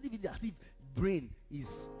anyhow. Just living as if brain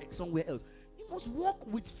is somewhere else. You must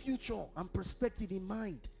walk with future and perspective in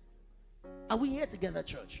mind. Are we here together,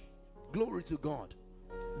 church? Glory to God.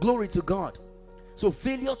 Glory to God. So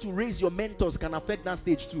failure to raise your mentors can affect that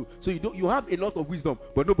stage too. So you have a lot of wisdom,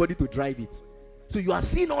 but nobody to drive it. So you are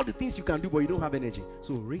seeing all the things you can do, but you don't have energy.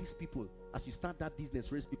 So raise people. As you start that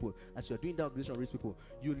business, raise people. As you are doing that organization, raise people.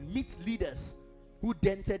 You meet leaders who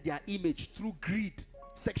dented their image through greed,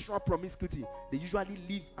 sexual promiscuity. They usually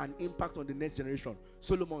leave an impact on the next generation.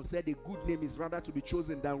 Solomon said a good name is rather to be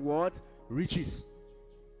chosen than what? Riches.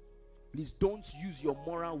 Please don't use your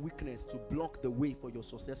moral weakness to block the way for your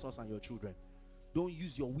successors and your children. Don't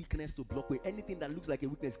use your weakness to block way. Anything that looks like a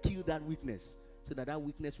weakness, kill that weakness, so that that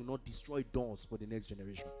weakness will not destroy doors for the next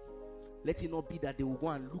generation. Let it not be that they will go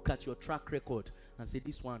and look at your track record and say,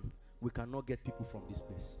 this one, we cannot get people from this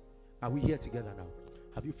place. Are we here together now?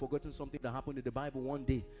 Have you forgotten something that happened in the Bible? One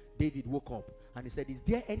day, David woke up and he said, is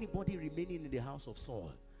there anybody remaining in the house of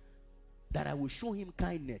Saul that I will show him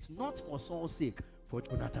kindness, not for Saul's sake, for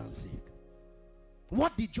Jonathan's sake?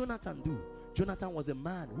 What did Jonathan do? Jonathan was a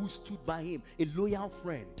man who stood by him, a loyal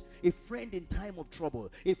friend, a friend in time of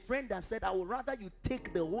trouble, a friend that said, I would rather you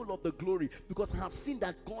take the whole of the glory because I have seen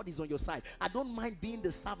that God is on your side. I don't mind being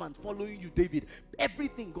the servant following you, David.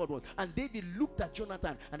 Everything God wants. And David looked at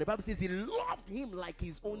Jonathan, and the Bible says he loved him like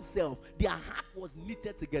his own self. Their heart was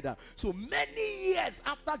knitted together. So many years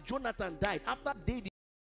after Jonathan died, after David,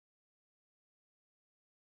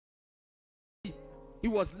 he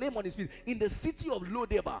was lame on his feet. In the city of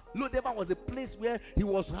Lo-debar. Lo-debar was a place where he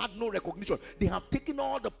had no recognition. They have taken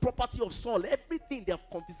all the property of Saul, everything. They have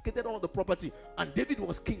confiscated all the property. And David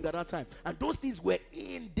was king at that time. And those things were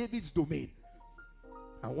in David's domain.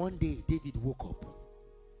 And one day, David woke up.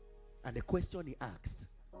 And the question he asked,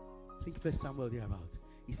 I think First Samuel thereabout,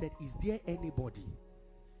 he said, is there anybody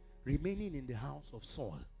remaining in the house of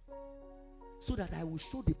Saul so that I will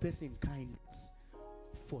show the person kindness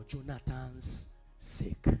for Jonathan's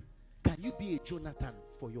sake? Can you be a Jonathan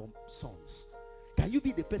for your sons? Can you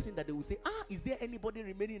be the person that they will say, is there anybody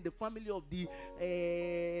remaining in the family of the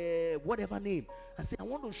whatever name, and say, I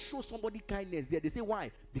want to show somebody kindness there? They say,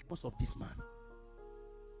 why? Because of this man.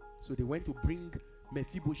 So they went to bring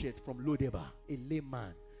Mephibosheth from Lo-debar, a lame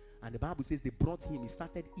man, and the Bible says they brought him. He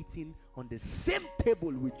started eating on the same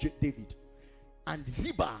table with David. And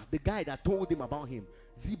Ziba, the guy that told him about him,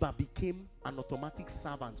 Ziba became an automatic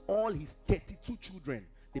servant. All his 32 children,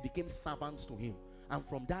 they became servants to him. And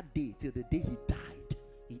from that day till the day he died,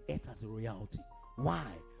 he ate as a royalty. Why?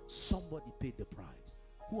 Somebody paid the price.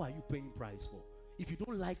 Who are you paying price for? If you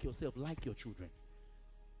don't like yourself, like your children.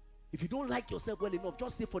 If you don't like yourself well enough,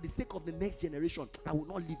 just say, for the sake of the next generation, I will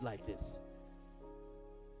not live like this.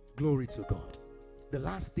 Glory to God. The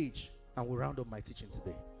last stage, and we'll round up my teaching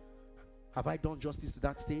today. Have I done justice to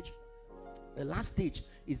that stage? The last stage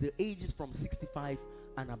is the ages from 65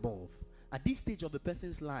 and above. At this stage of a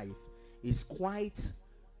person's life, it's quite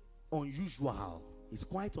unusual. It's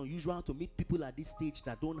quite unusual to meet people at this stage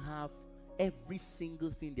that don't have every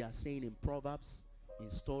single thing they are saying in Proverbs, in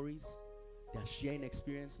stories. They are sharing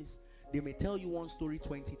experiences. They may tell you one story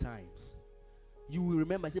 20 times. You will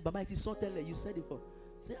remember, say, Baba, it is so tell you said it before.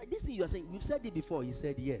 Say, this thing you are saying, we've said it before. He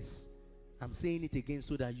said, yes. I'm saying it again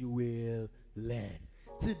so that you will learn.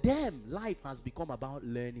 To them, life has become about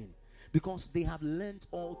learning because they have learned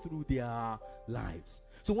all through their lives.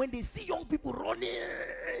 So when they see young people running,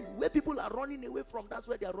 where people are running away from, that's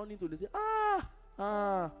where they are running to. They say,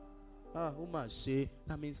 Umashe.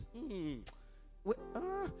 That means,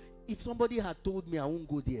 if somebody had told me I won't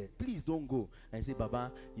go there, please don't go. And say,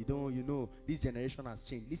 Baba, you know, this generation has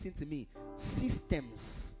changed. Listen to me.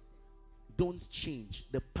 Systems don't change.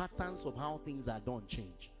 The patterns of how things are done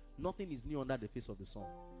change. Nothing is new under the face of the sun.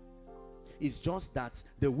 It's just that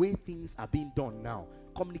the way things are being done now,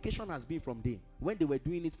 communication has been from day. When they were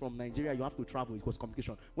doing it from Nigeria, you have to travel, it was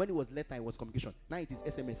communication. When it was letter, it was communication. Now it is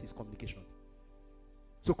SMS, is communication.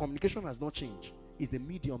 So communication has not changed. It's the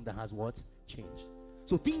medium that has what? Changed.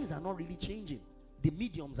 So things are not really changing. The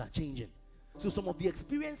mediums are changing. So some of the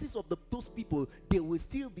experiences of those people, they will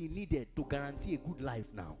still be needed to guarantee a good life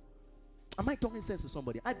now. Am I talking sense to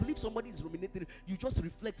somebody? I believe somebody is ruminating. You just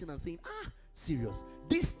reflecting and saying, serious.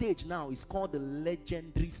 This stage now is called the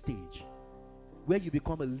legendary stage, where you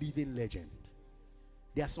become a living legend.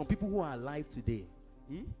 There are some people who are alive today.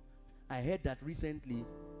 I heard that recently,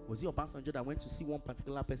 was it Obasanjo that went to see one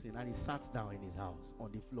particular person and he sat down in his house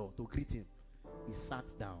on the floor to greet him. He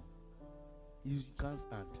sat down. You can't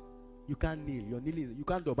stand. You can't kneel. You're kneeling. You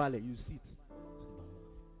can't double it. You sit.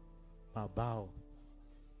 Bow.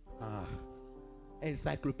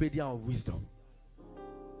 Encyclopedia of wisdom.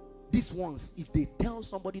 These ones, if they tell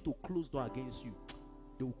somebody to close door against you,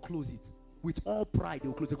 they will close it. With all pride, they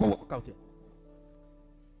will close it. Go walk out here.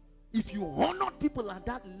 If you honor people at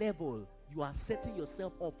that level, you are setting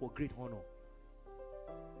yourself up for great honor.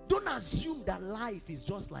 Don't assume that life is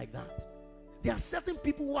just like that. There are certain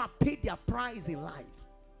people who have paid their price in life.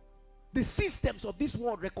 The systems of this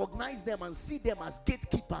world recognize them and see them as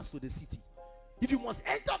gatekeepers to the city. If you must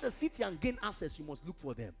enter the city and gain access, you must look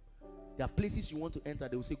for them. There are places you want to enter,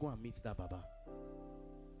 they will say, go and meet that Baba.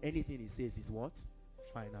 Anything he says is what?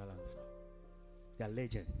 Final answer. They are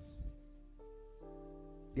legends.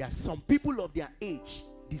 There are some people of their age,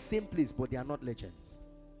 the same place, but they are not legends.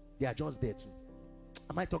 They are just there too.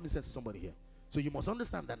 Am I talking sense to somebody here? So you must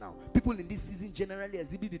understand that now. People in this season generally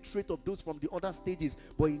exhibit the trait of those from the other stages,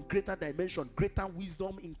 but in greater dimension, greater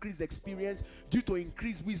wisdom, increased experience. Due to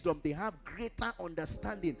increased wisdom, they have greater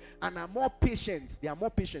understanding and are more patient. They are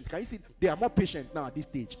more patient. Can you see? They are more patient now at this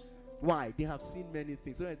stage. Why? They have seen many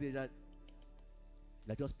things. So they're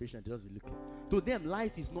just patient. They're just looking. To them,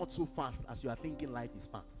 life is not so fast as you are thinking life is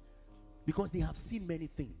fast, because they have seen many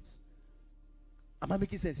things. Am I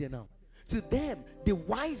making sense here now? To them, the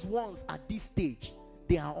wise ones at this stage,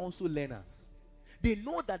 they are also learners. They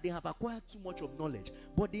know that they have acquired too much of knowledge,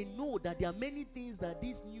 but they know that there are many things that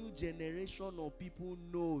this new generation of people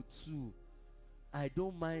know too. I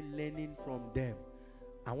don't mind learning from them.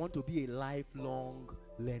 I want to be a lifelong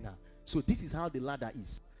learner. So this is how the ladder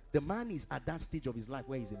is. The man is at that stage of his life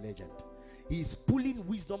where he's a legend. He is pulling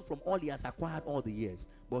wisdom from all he has acquired all the years,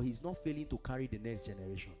 but he's not failing to carry the next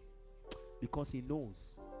generation, because he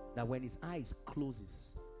knows that when his eyes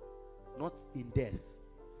closes, not in death,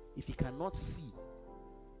 if he cannot see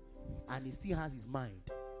and he still has his mind,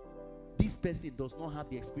 this person does not have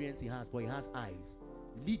the experience he has, but he has eyes.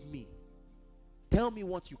 Lead me. Tell me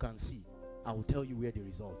what you can see. I will tell you where the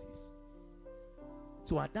result is.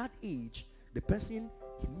 So at that age, the person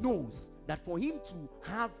knows that for him to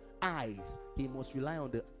have eyes, he must rely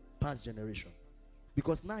on the past generation,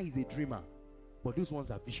 because now he's a dreamer. But those ones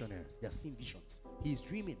are visionaries. They are seeing visions. He is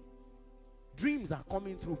dreaming. Dreams are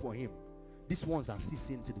coming through for him. These ones are still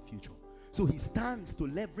seeing to the future. So he stands to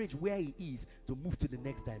leverage where he is to move to the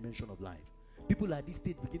next dimension of life. People at this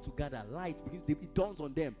stage begin to gather light. It dawns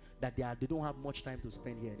on them that they don't have much time to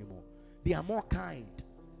spend here anymore. They are more kind.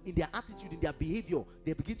 In their attitude, in their behavior,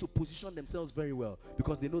 they begin to position themselves very well,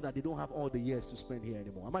 because they know that they don't have all the years to spend here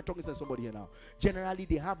anymore. Am I talking to somebody here now? Generally,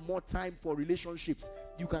 they have more time for relationships.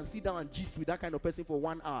 You can sit down and gist with that kind of person for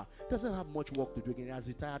 1 hour. Doesn't have much work to do. He has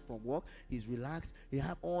retired from work. He's relaxed. They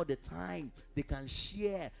have all the time. They can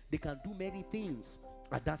share. They can do many things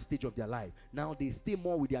at that stage of their life. Now they stay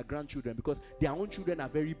more with their grandchildren, because their own children are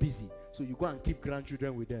very busy. So you go and keep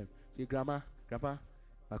grandchildren with them. Say, Grandma, Grandpa,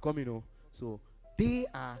 I come, So they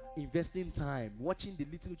are investing time watching the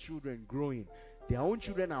little children growing. Their own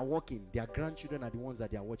children are working. Their grandchildren are the ones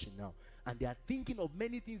that they are watching now. And they are thinking of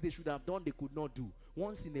many things they should have done, they could not do.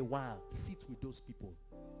 Once in a while, sit with those people.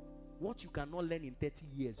 What you cannot learn in 30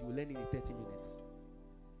 years, you will learn it in 30 minutes.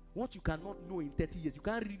 What you cannot know in 30 years, you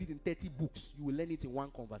can't read it in 30 books. You will learn it in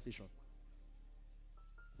one conversation.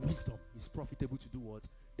 Wisdom is profitable to do what?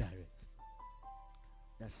 Direct.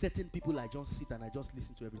 There are certain people I just sit and I just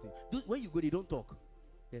listen to everything. When you go, they don't talk.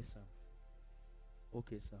 Yes, sir.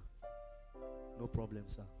 Okay, sir. No problem,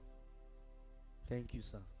 sir. Thank you,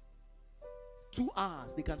 sir. 2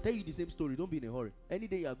 hours, they can tell you the same story. Don't be in a hurry. Any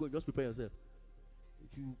day you are going, just prepare yourself.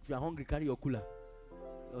 If you are hungry, carry your cooler.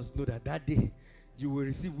 Just know that day you will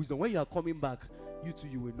receive wisdom. When you are coming back, you too,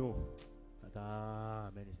 you will know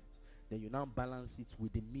that many things. Then you now balance it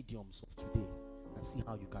with the mediums of today and see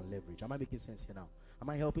how you can leverage. Am I making sense here now? Am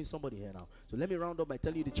I helping somebody here now? So let me round up by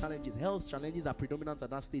telling you the challenges. Health challenges are predominant at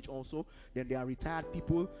that stage also. Then there are retired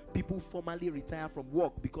people. People formally retire from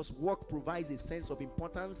work because work provides a sense of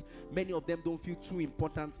importance. Many of them don't feel too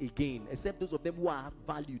important again, except those of them who have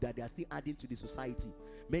value that they are still adding to the society.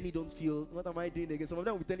 Many don't feel, what am I doing again? Some of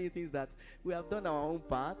them will tell you things that we have done our own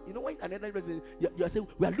part. You know, when another person, you are saying,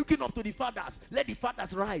 we are looking up to the fathers. Let the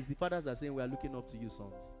fathers rise. The fathers are saying, we are looking up to you,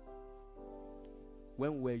 sons.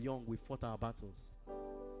 When we were young, we fought our battles.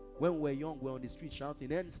 When we were young, we were on the street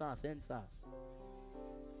shouting, end SARS, end SARS.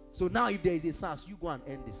 So now if there is a SARS, you go and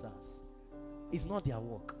end the SARS. It's not their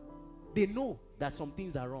work. They know that some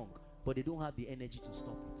things are wrong, but they don't have the energy to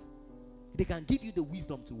stop it. They can give you the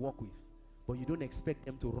wisdom to work with, but you don't expect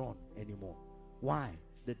them to run anymore. Why?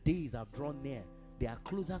 The days have drawn near. They are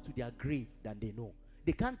closer to their grave than they know.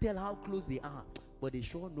 They can't tell how close they are, but they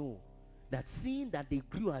sure know that seeing that they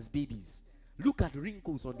grew as babies, look at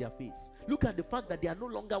wrinkles on their face, look at the fact that they are no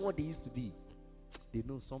longer what they used to be, they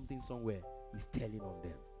know something somewhere is telling on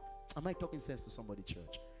them. Am I talking sense to somebody,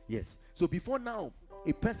 church? Yes. So before now,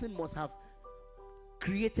 a person must have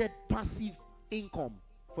created passive income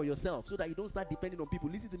for yourself so that you don't start depending on people.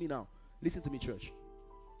 Listen to me now. Listen to me, church.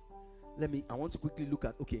 I want to quickly look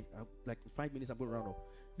at, like 5 minutes, I'm going to round up.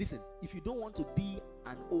 Listen, if you don't want to be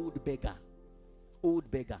an old beggar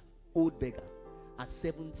at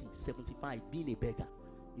 70, 75, being a beggar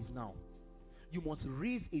is now. You must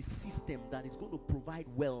raise a system that is going to provide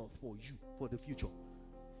wealth for you for the future.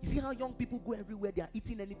 You see how young people go everywhere, they are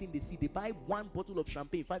eating anything they see. They buy one bottle of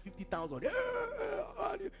champagne, 550,000.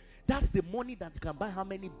 That's the money that can buy how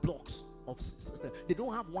many blocks of system. They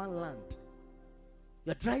don't have one land.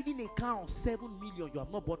 You're driving a car of 7 million, you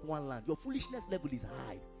have not bought one land. Your foolishness level is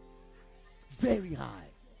high. Very high.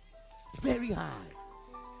 Very high.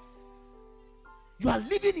 You are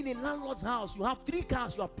living in a landlord's house. You have 3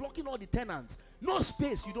 cars. You are blocking all the tenants. No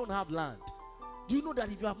space. You don't have land. Do you know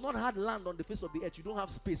that if you have not had land on the face of the earth, you don't have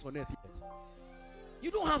space on earth yet?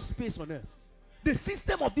 You don't have space on earth. The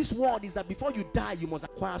system of this world is that before you die, you must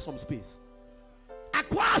acquire some space.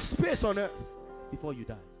 Acquire space on earth before you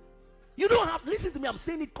die. You don't have, listen to me, I'm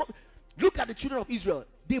saying it. Look at the children of Israel.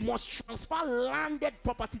 They must transfer landed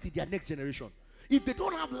property to their next generation. If they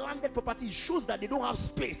don't have landed property, it shows that they don't have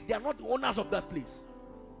space. They are not the owners of that place.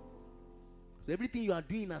 So everything you are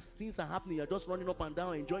doing as things are happening, you're just running up and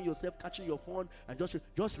down, enjoying yourself, catching your phone, and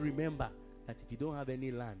just remember that if you don't have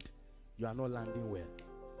any land, you are not landing well.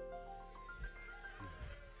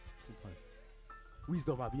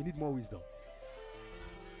 Wisdom, you need more wisdom.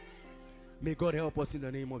 May God help us in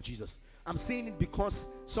the name of Jesus. I'm saying it because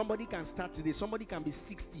somebody can start today. Somebody can be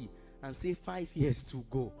 60 and say 5 years to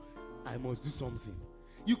go. I must do something.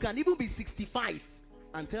 You can even be 65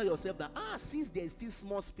 and tell yourself that, since there is still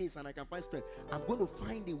small space and I can find strength, I'm going to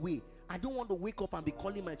find a way. I don't want to wake up and be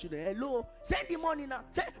calling my children, hello, send the money now.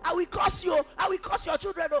 I will curse you. I will curse your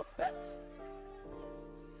children.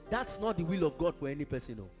 That's not the will of God for any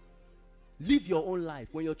person. Live your own life.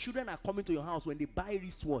 When your children are coming to your house, when they buy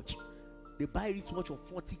wristwatch, they buy wristwatch of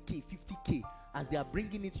 40K, 50K. As they are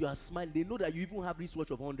bringing it, you are smiling. They know that you even have wristwatch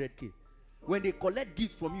of 100K. When they collect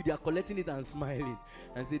gifts from you, they are collecting it and smiling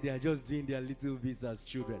and say they are just doing their little bits as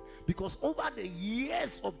children. Because over the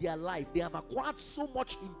years of their life, they have acquired so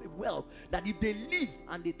much in wealth that if they live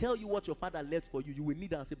and they tell you what your father left for you, you will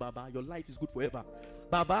need and say, Baba, your life is good forever.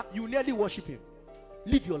 Baba, you nearly worship him.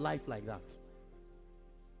 Live your life like that.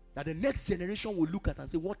 That the next generation will look at and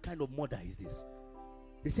say, what kind of mother is this?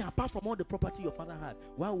 They say, apart from all the property your father had,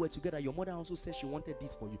 while we were together, your mother also said she wanted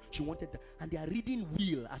this for you. She wanted that. And they are reading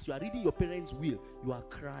will. As you are reading your parents' will, you are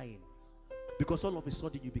crying. Because all of a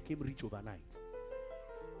sudden, you became rich overnight.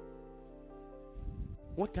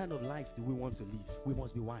 What kind of life do we want to live? We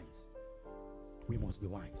must be wise. We must be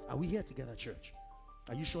wise. Are we here together, church?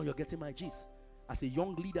 Are you sure you're getting my gist? As a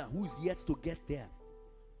young leader who is yet to get there,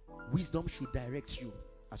 wisdom should direct you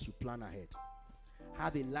as you plan ahead.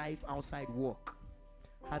 Have a life outside work.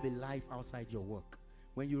 Have a life outside your work.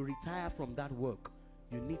 When you retire from that work,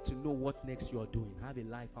 you need to know what next you are doing. Have a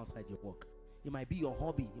life outside your work. It might be your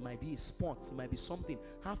hobby. It might be a sport. It might be something.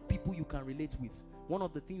 Have people you can relate with. One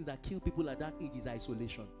of the things that kill people at that age is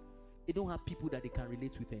isolation. They don't have people that they can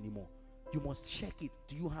relate with anymore. You must check it.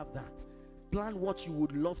 Do you have that? Plan what you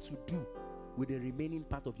would love to do with the remaining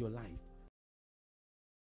part of your life.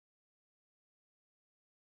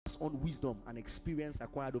 On wisdom and experience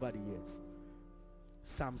acquired over the years.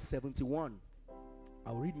 Psalm 71.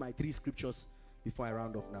 I'll read my 3 scriptures before I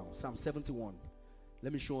round off now. Psalm 71.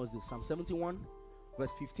 Let me show us this. Psalm 71,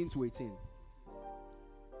 verse 15 to 18.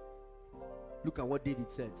 Look at what David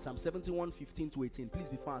said. Psalm 71, 15 to 18. Please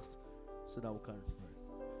be fast so that we can.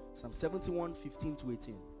 Psalm 71, 15 to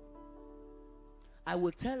 18. I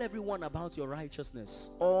will tell everyone about your righteousness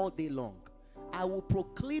all day long. I will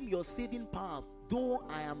proclaim your saving power, though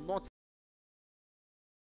I am not.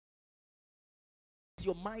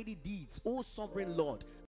 Your mighty deeds, O sovereign Lord,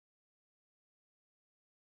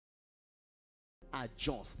 are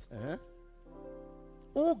just.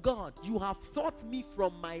 O God, you have taught me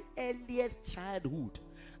from my earliest childhood,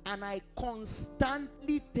 and I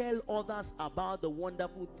constantly tell others about the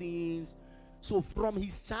wonderful things. So from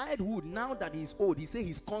his childhood, now that he's old, he says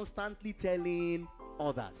he's constantly telling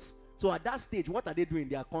others. So at that stage, what are they doing?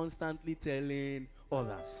 They are constantly telling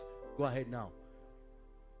others. Go ahead now.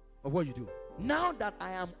 Or what you do? Now that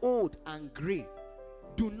I am old and gray,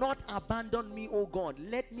 do not abandon me, O God.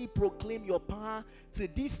 Let me proclaim your power to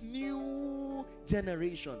this new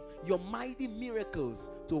generation, your mighty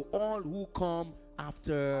miracles to all who come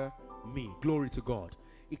after me. Glory to God.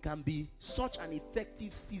 It can be such an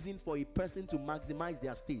effective season for a person to maximize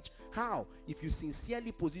their stage. How? If you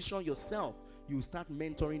sincerely position yourself, you start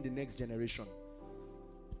mentoring the next generation.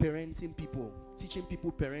 Parenting people, teaching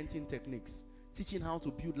people parenting techniques, teaching how to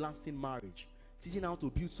build lasting marriage, teaching how to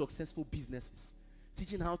build successful businesses,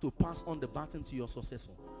 teaching how to pass on the baton to your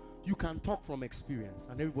successor. You can talk from experience,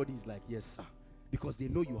 and everybody is like, yes, sir, because they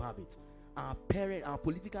know you have it. Our parents, our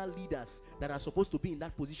political leaders that are supposed to be in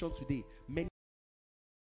that position today, many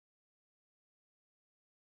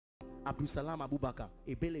Abdul Salam Abubakar,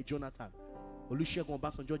 Ebele Jonathan, Olusegun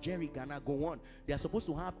Obasanjo, Jerry Ghana, go on. They are supposed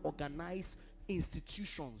to have organized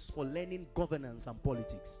institutions for learning governance and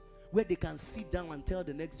politics, where they can sit down and tell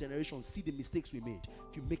the next generation, see the mistakes we made.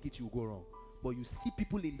 If you make it, you go wrong. But you see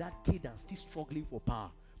people in that cadence still struggling for power.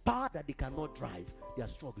 Power that they cannot drive. They are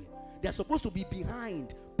struggling. They are supposed to be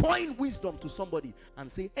behind, pouring wisdom to somebody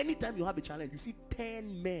and say, anytime you have a challenge, you see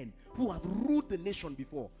 10 men who have ruled the nation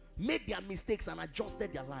before, made their mistakes and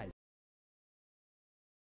adjusted their lives.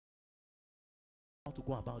 How to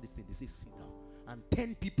go about this thing? They say, sit down. And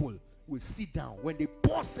 10 people will sit down. When they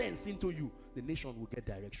pour sense into you, the nation will get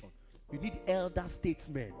direction. You need elder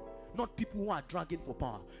statesmen, not people who are dragging for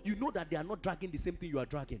power. You know that they are not dragging the same thing you are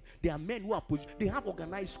dragging. They are men who are they have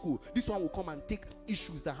organized school. This one will come and take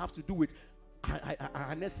issues that have to do with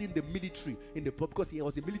harnessing the military in the because he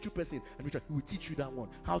was a military person, and Richard, he will teach you that one,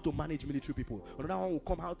 how to manage military people. Another one will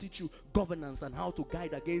come, how to teach you governance and how to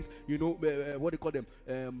guide against, you know, what they call them,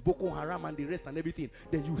 Boko Haram and the rest and everything.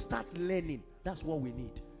 Then you start learning. That's what we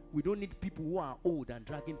need. We don't need people who are old and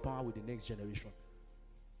dragging power with the next generation.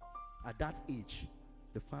 At that age,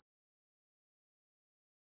 the family,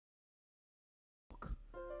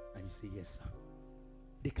 and you say, yes, sir.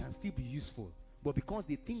 They can still be useful. But because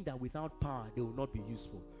they think that without power, they will not be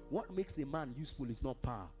useful. What makes a man useful is not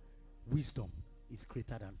power. Wisdom is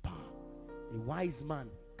greater than power. A wise man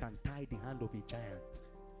can tie the hand of a giant.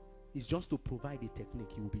 It's just to provide a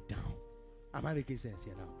technique, he will be down. Am I making sense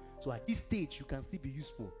here now? So at this stage, you can still be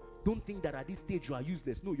useful. Don't think that at this stage you are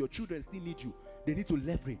useless. No, your children still need you. They need to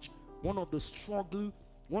leverage. One of the struggle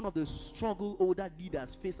older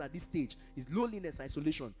leaders face at this stage is loneliness,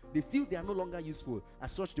 isolation. They feel they are no longer useful.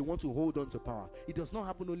 As such, they want to hold on to power. It does not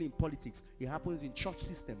happen only in politics. It happens in church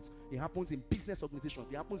systems. It happens in business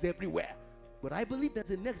organizations. It happens everywhere. But I believe there's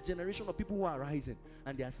a next generation of people who are rising,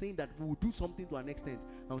 and they are saying that we will do something to an extent,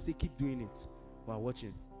 and we'll say, keep doing it while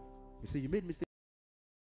watching. You say, you made mistakes.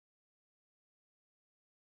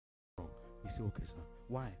 You say, okay, sir.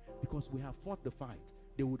 Why? Because we have fought the fight.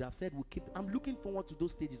 They would have said, I'm looking forward to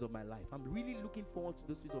those stages of my life. I'm really looking forward to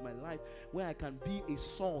those stages of my life where I can be a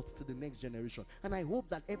salt to the next generation. And I hope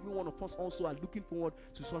that every one of us also are looking forward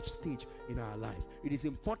to such stage in our lives. It is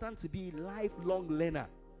important to be a lifelong learner.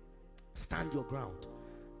 Stand your ground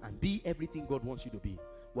and be everything God wants you to be.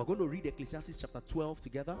 We're going to read Ecclesiastes chapter 12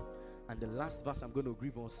 together, and the last verse I'm going to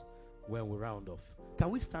give us when we round off. Can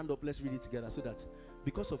we stand up? Let's read it together, so that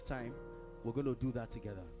because of time, we're going to do that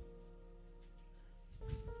together.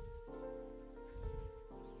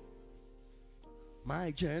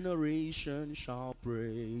 My generation shall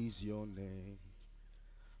praise your name.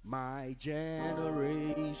 My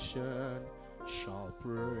generation shall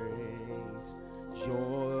praise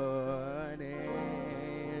your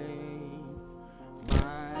name.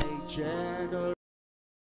 My generation.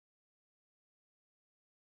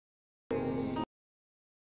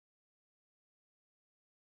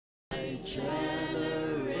 My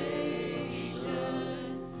generation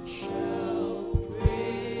shall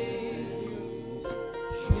praise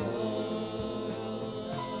your name.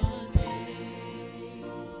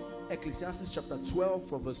 Ecclesiastes chapter 12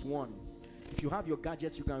 from verse 1. If you have your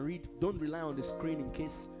gadgets, you can read. Don't rely on the screen in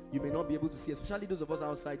case you may not be able to see, especially those of us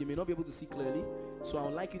outside, you may not be able to see clearly. So I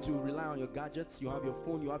would like you to rely on your gadgets. You have your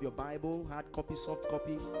phone, you have your Bible, hard copy, soft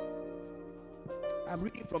copy. I'm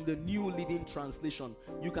reading from the New Living Translation.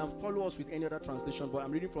 You can follow us with any other translation, but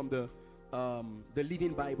I'm reading from the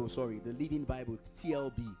Living Bible, the Living Bible,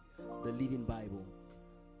 TLB, the Living Bible.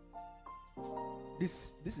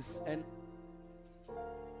 This is an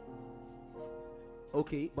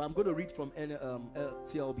okay, but I'm going to read from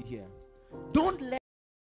TLB here. Don't let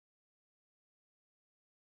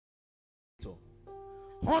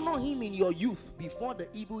Honor him in your youth before the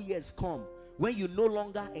evil years come, when you no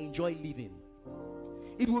longer enjoy living.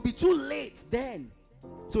 It will be too late then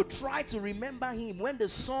to try to remember him when the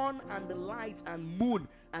sun and the light and moon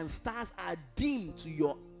and stars are dim to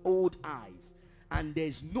your old eyes, and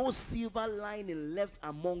there's no silver lining left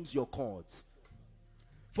amongst your cords.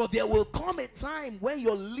 For there will come a time when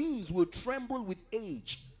your limbs will tremble with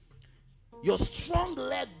age, your strong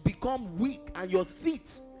leg become weak, and your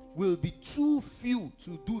feet will be too few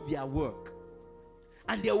to do their work,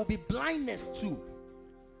 and there will be blindness too.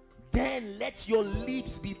 Then let your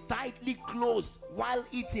lips be tightly closed while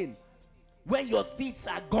eating, when your teeth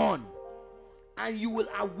are gone, and you will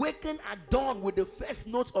awaken at dawn with the first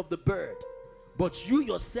note of the bird, but you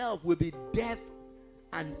yourself will be deaf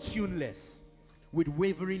and tuneless, with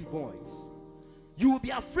wavering voice. You will be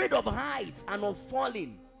afraid of heights and of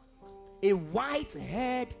falling. A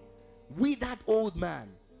white-haired, withered old man,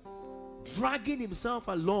 dragging himself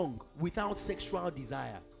along without sexual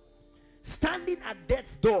desire, standing at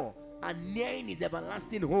death's door and nearing his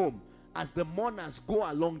everlasting home as the mourners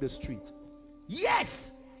go along the street.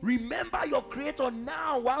 Yes, remember your Creator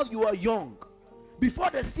now while you are young, before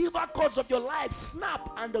the silver cords of your life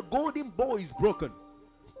snap and the golden bow is broken,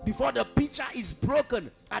 before the pitcher is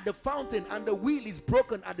broken at the fountain and the wheel is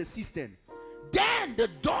broken at the cistern. Then the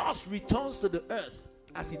dust returns to the earth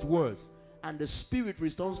as it was, and the spirit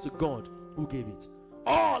returns to God who gave it.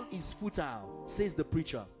 All is futile, says the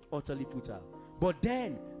preacher, utterly futile. But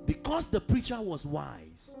then, because the preacher was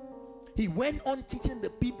wise, he went on teaching the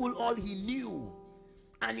people all he knew,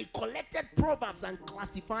 and he collected proverbs and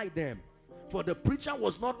classified them. For the preacher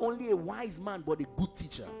was not only a wise man, but a good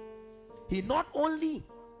teacher. He not only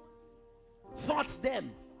taught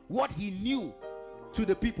them what he knew to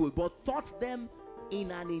the people, but taught them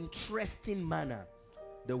in an interesting manner.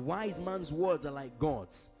 The wise man's words are like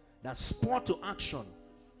God's that spur to action.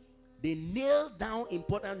 They nail down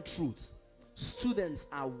important truths. Students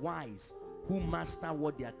are wise who master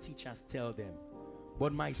what their teachers tell them.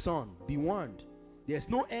 But my son, be warned, there's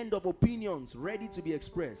no end of opinions ready to be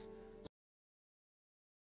expressed.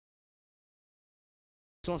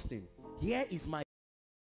 Justin, here is my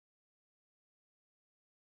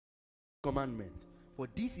commandment, for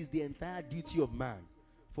this is the entire duty of man.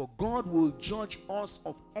 For God will judge us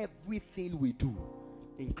of everything we do,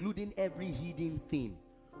 including every hidden thing,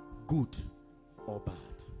 good or bad.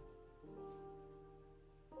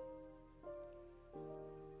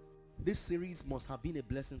 This series must have been a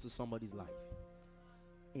blessing to somebody's life.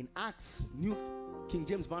 In Acts, New King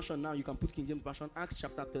James Version, now you can put King James Version, Acts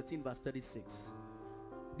chapter 13 verse 36.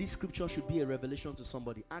 This scripture should be a revelation to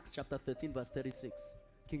somebody. Acts chapter 13 verse 36.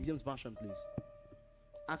 King James Version, please.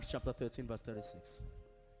 Acts chapter 13 verse 36.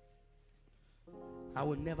 I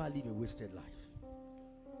will never live a wasted life.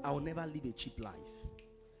 I will never live a cheap life.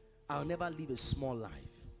 I will never live a small life.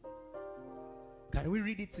 Can we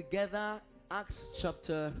read it together? Acts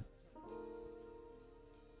chapter,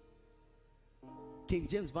 King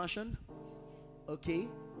James Version. Okay.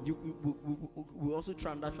 We also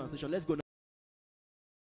try that translation. Let's go now.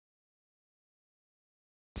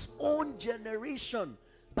 His own generation,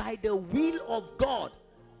 by the will of God,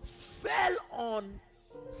 fell on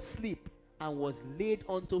sleep and was laid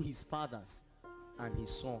unto his fathers, and he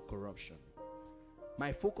saw corruption.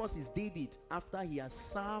 My focus is David after he has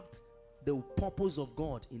served the purpose of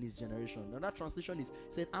God in his generation. Another translation is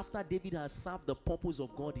said after David has served the purpose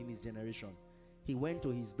of God in his generation, he went to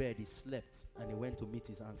his bed, he slept, and he went to meet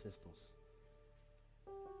his ancestors.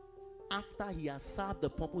 After he has served the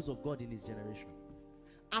purpose of God in his generation,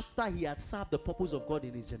 after he had served the purpose of God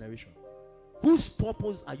in his generation, whose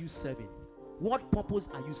purpose are you serving? What purpose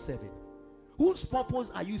are you serving? Whose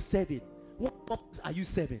purpose are you serving? What purpose are you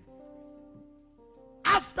serving?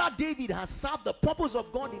 After David has served the purpose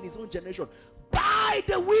of God in his own generation, by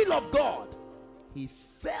the will of God, he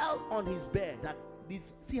fell on his bed.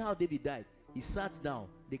 See how David died? He sat down.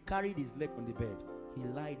 They carried his leg on the bed. He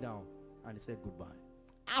lied down and he said goodbye.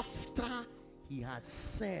 After he had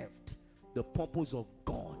served the purpose of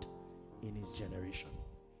God in his generation.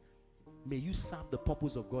 May you serve the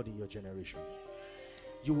purpose of God in your generation.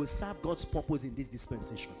 You will serve God's purpose in this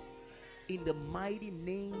dispensation. In the mighty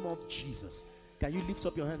name of Jesus. Can you lift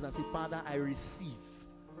up your hands and say, Father, I receive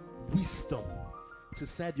wisdom to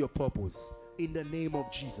serve your purpose. In the name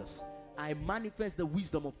of Jesus. I manifest the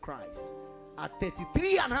wisdom of Christ. At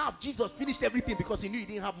 33 and a half, Jesus finished everything because he knew he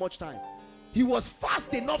didn't have much time. He was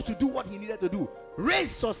fast enough to do what he needed to do.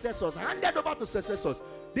 Raised successors, handed over to successors.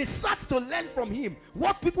 They sat to learn from him.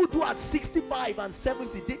 What people do at 65 and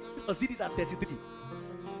 70, Jesus did it at 33.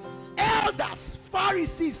 Elders,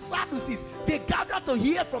 Pharisees, Sadducees, they gathered to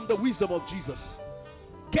hear from the wisdom of Jesus.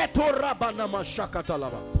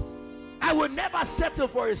 I will never settle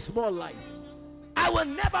for a small life. I will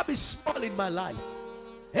never be small in my life.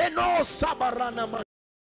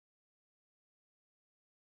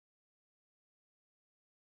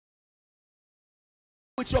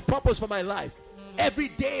 With your purpose for my life, every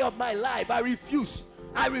day of my life, I refuse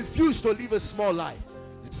to live a small life.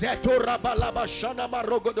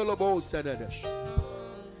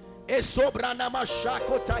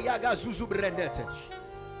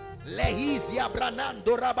 Lehizia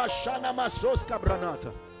branando rabashana masoska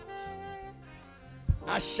branata.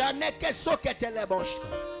 Ashaneke soketeleboshka.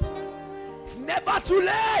 It's never too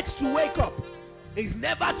late to wake up. It's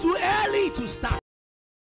never too early to start.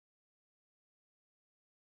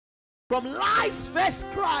 From life's first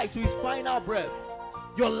cry to his final breath,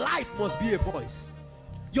 your life must be a voice.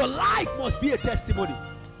 Your life must be a testimony.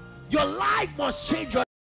 Your life must change your.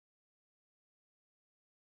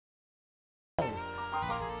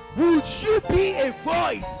 Would you be a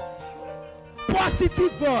voice,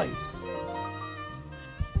 positive voice,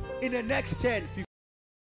 in the next 10, 15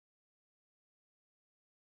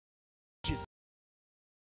 years?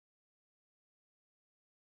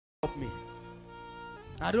 Help me.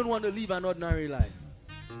 I don't want to live an ordinary life.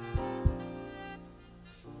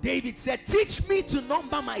 David said, teach me to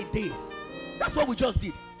number my days. That's what we just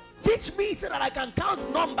did. Teach me so that I can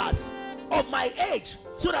count numbers of my age,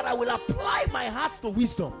 so that I will apply my heart to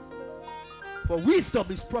wisdom. For wisdom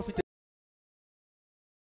is profitable.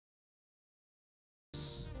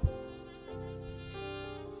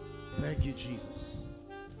 Thank you, Jesus.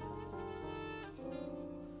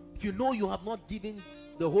 If you know you have not given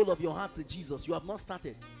the whole of your heart to Jesus, you have not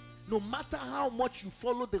started. No matter how much you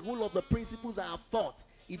follow the whole of the principles I have taught,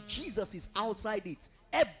 if Jesus is outside it,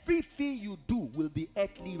 everything you do will be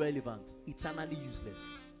earthly relevant, eternally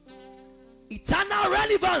useless. Eternal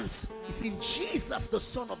relevance is in Jesus, the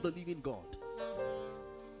Son of the living God.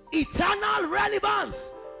 Eternal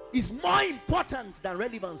relevance is more important than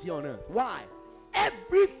relevance here on earth. Why?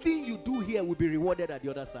 Everything you do here will be rewarded at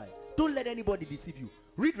the other side. Don't let anybody deceive you.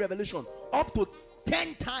 Read Revelation. Up to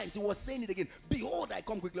 10 times he was saying it again. Behold, I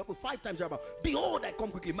come quickly. Up to 5 times. Behold, I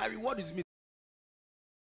come quickly. My reward is me.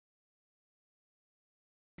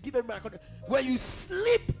 Give everybody. When you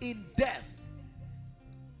sleep in death,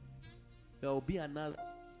 there will be another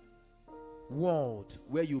world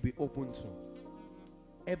where you'll be open to.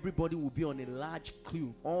 Everybody will be on a large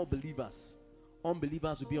queue. All believers.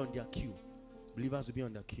 Unbelievers will be on their queue. Believers will be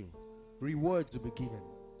on their queue. Rewards will be given.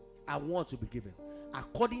 Awards will be given.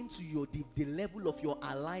 According to the level of your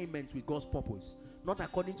alignment with God's purpose. Not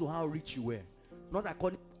according to how rich you were. Not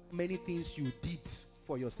according to how many things you did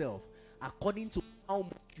for yourself. According to how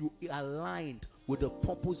much you aligned with the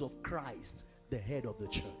purpose of Christ, the head of the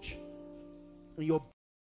church. In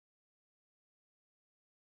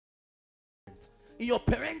your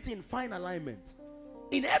parenting, find alignment.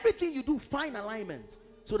 In everything you do, find alignment.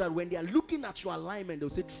 So that when they are looking at your alignment, they'll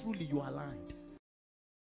say, truly you are aligned.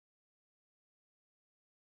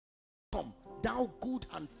 Come, thou good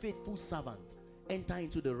and faithful servant, enter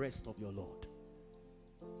into the rest of your Lord.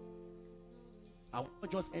 I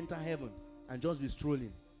won't just enter heaven and just be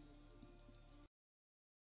strolling.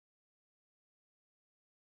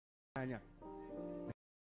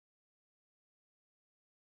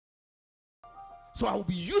 So I will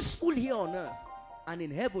be useful here on earth. And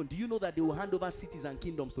in heaven, do you know that they will hand over cities and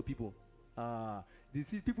kingdoms to people?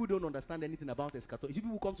 People don't understand anything about eschatology. If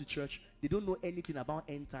people come to church, they don't know anything about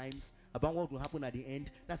end times, about what will happen at the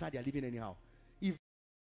end. That's how they are living anyhow. If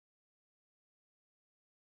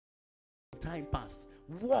time passed,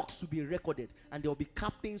 works will be recorded, and there will be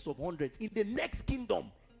captains of hundreds. In the next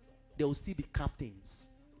kingdom, there will still be captains.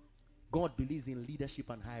 God believes in leadership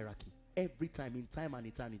and hierarchy. Every time, in time and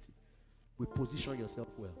eternity. We position yourself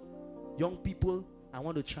well. Young people, I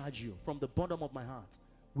want to charge you from the bottom of my heart.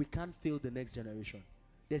 We can't fail the next generation.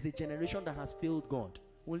 There's a generation that has failed God.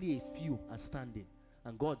 Only a few are standing.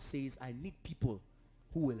 And God says, I need people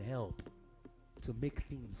who will help to make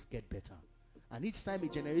things get better. And each time a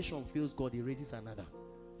generation fails God, he raises another.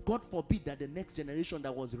 God forbid that the next generation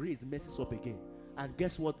that was raised messes up again. And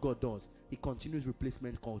guess what God does? He continues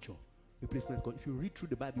replacement culture. Replacement culture. If you read through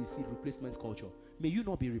the Bible, you see replacement culture. May you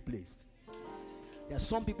not be replaced. There are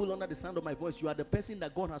some people under the sound of my voice. You are the person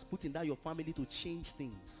that God has put in that your family to change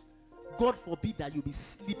things. God forbid that you be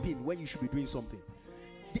sleeping when you should be doing something.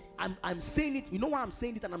 I'm saying it. You know why I'm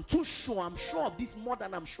saying it? And I'm too sure. I'm sure of this more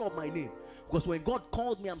than I'm sure of my name. Because when God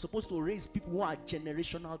called me, I'm supposed to raise people who are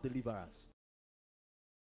generational deliverers.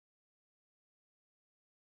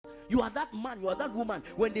 You are that man, you are that woman.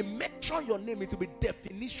 When they mention your name, it will be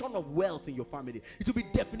definition of wealth in your family. It will be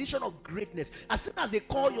definition of greatness. As soon as they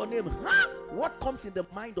call your name, what comes in the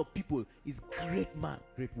mind of people is great man,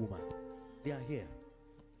 great woman. They are here.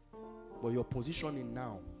 But your positioning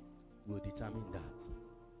now will determine that.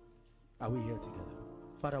 Are we here together?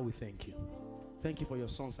 Father, we thank you. Thank you for your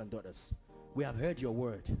sons and daughters. We have heard your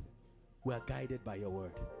word. We are guided by your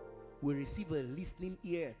word. We receive a listening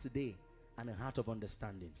ear today and a heart of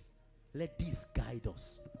understanding. Let this guide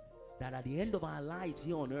us, that at the end of our lives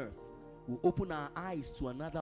here on earth, we'll open our eyes to another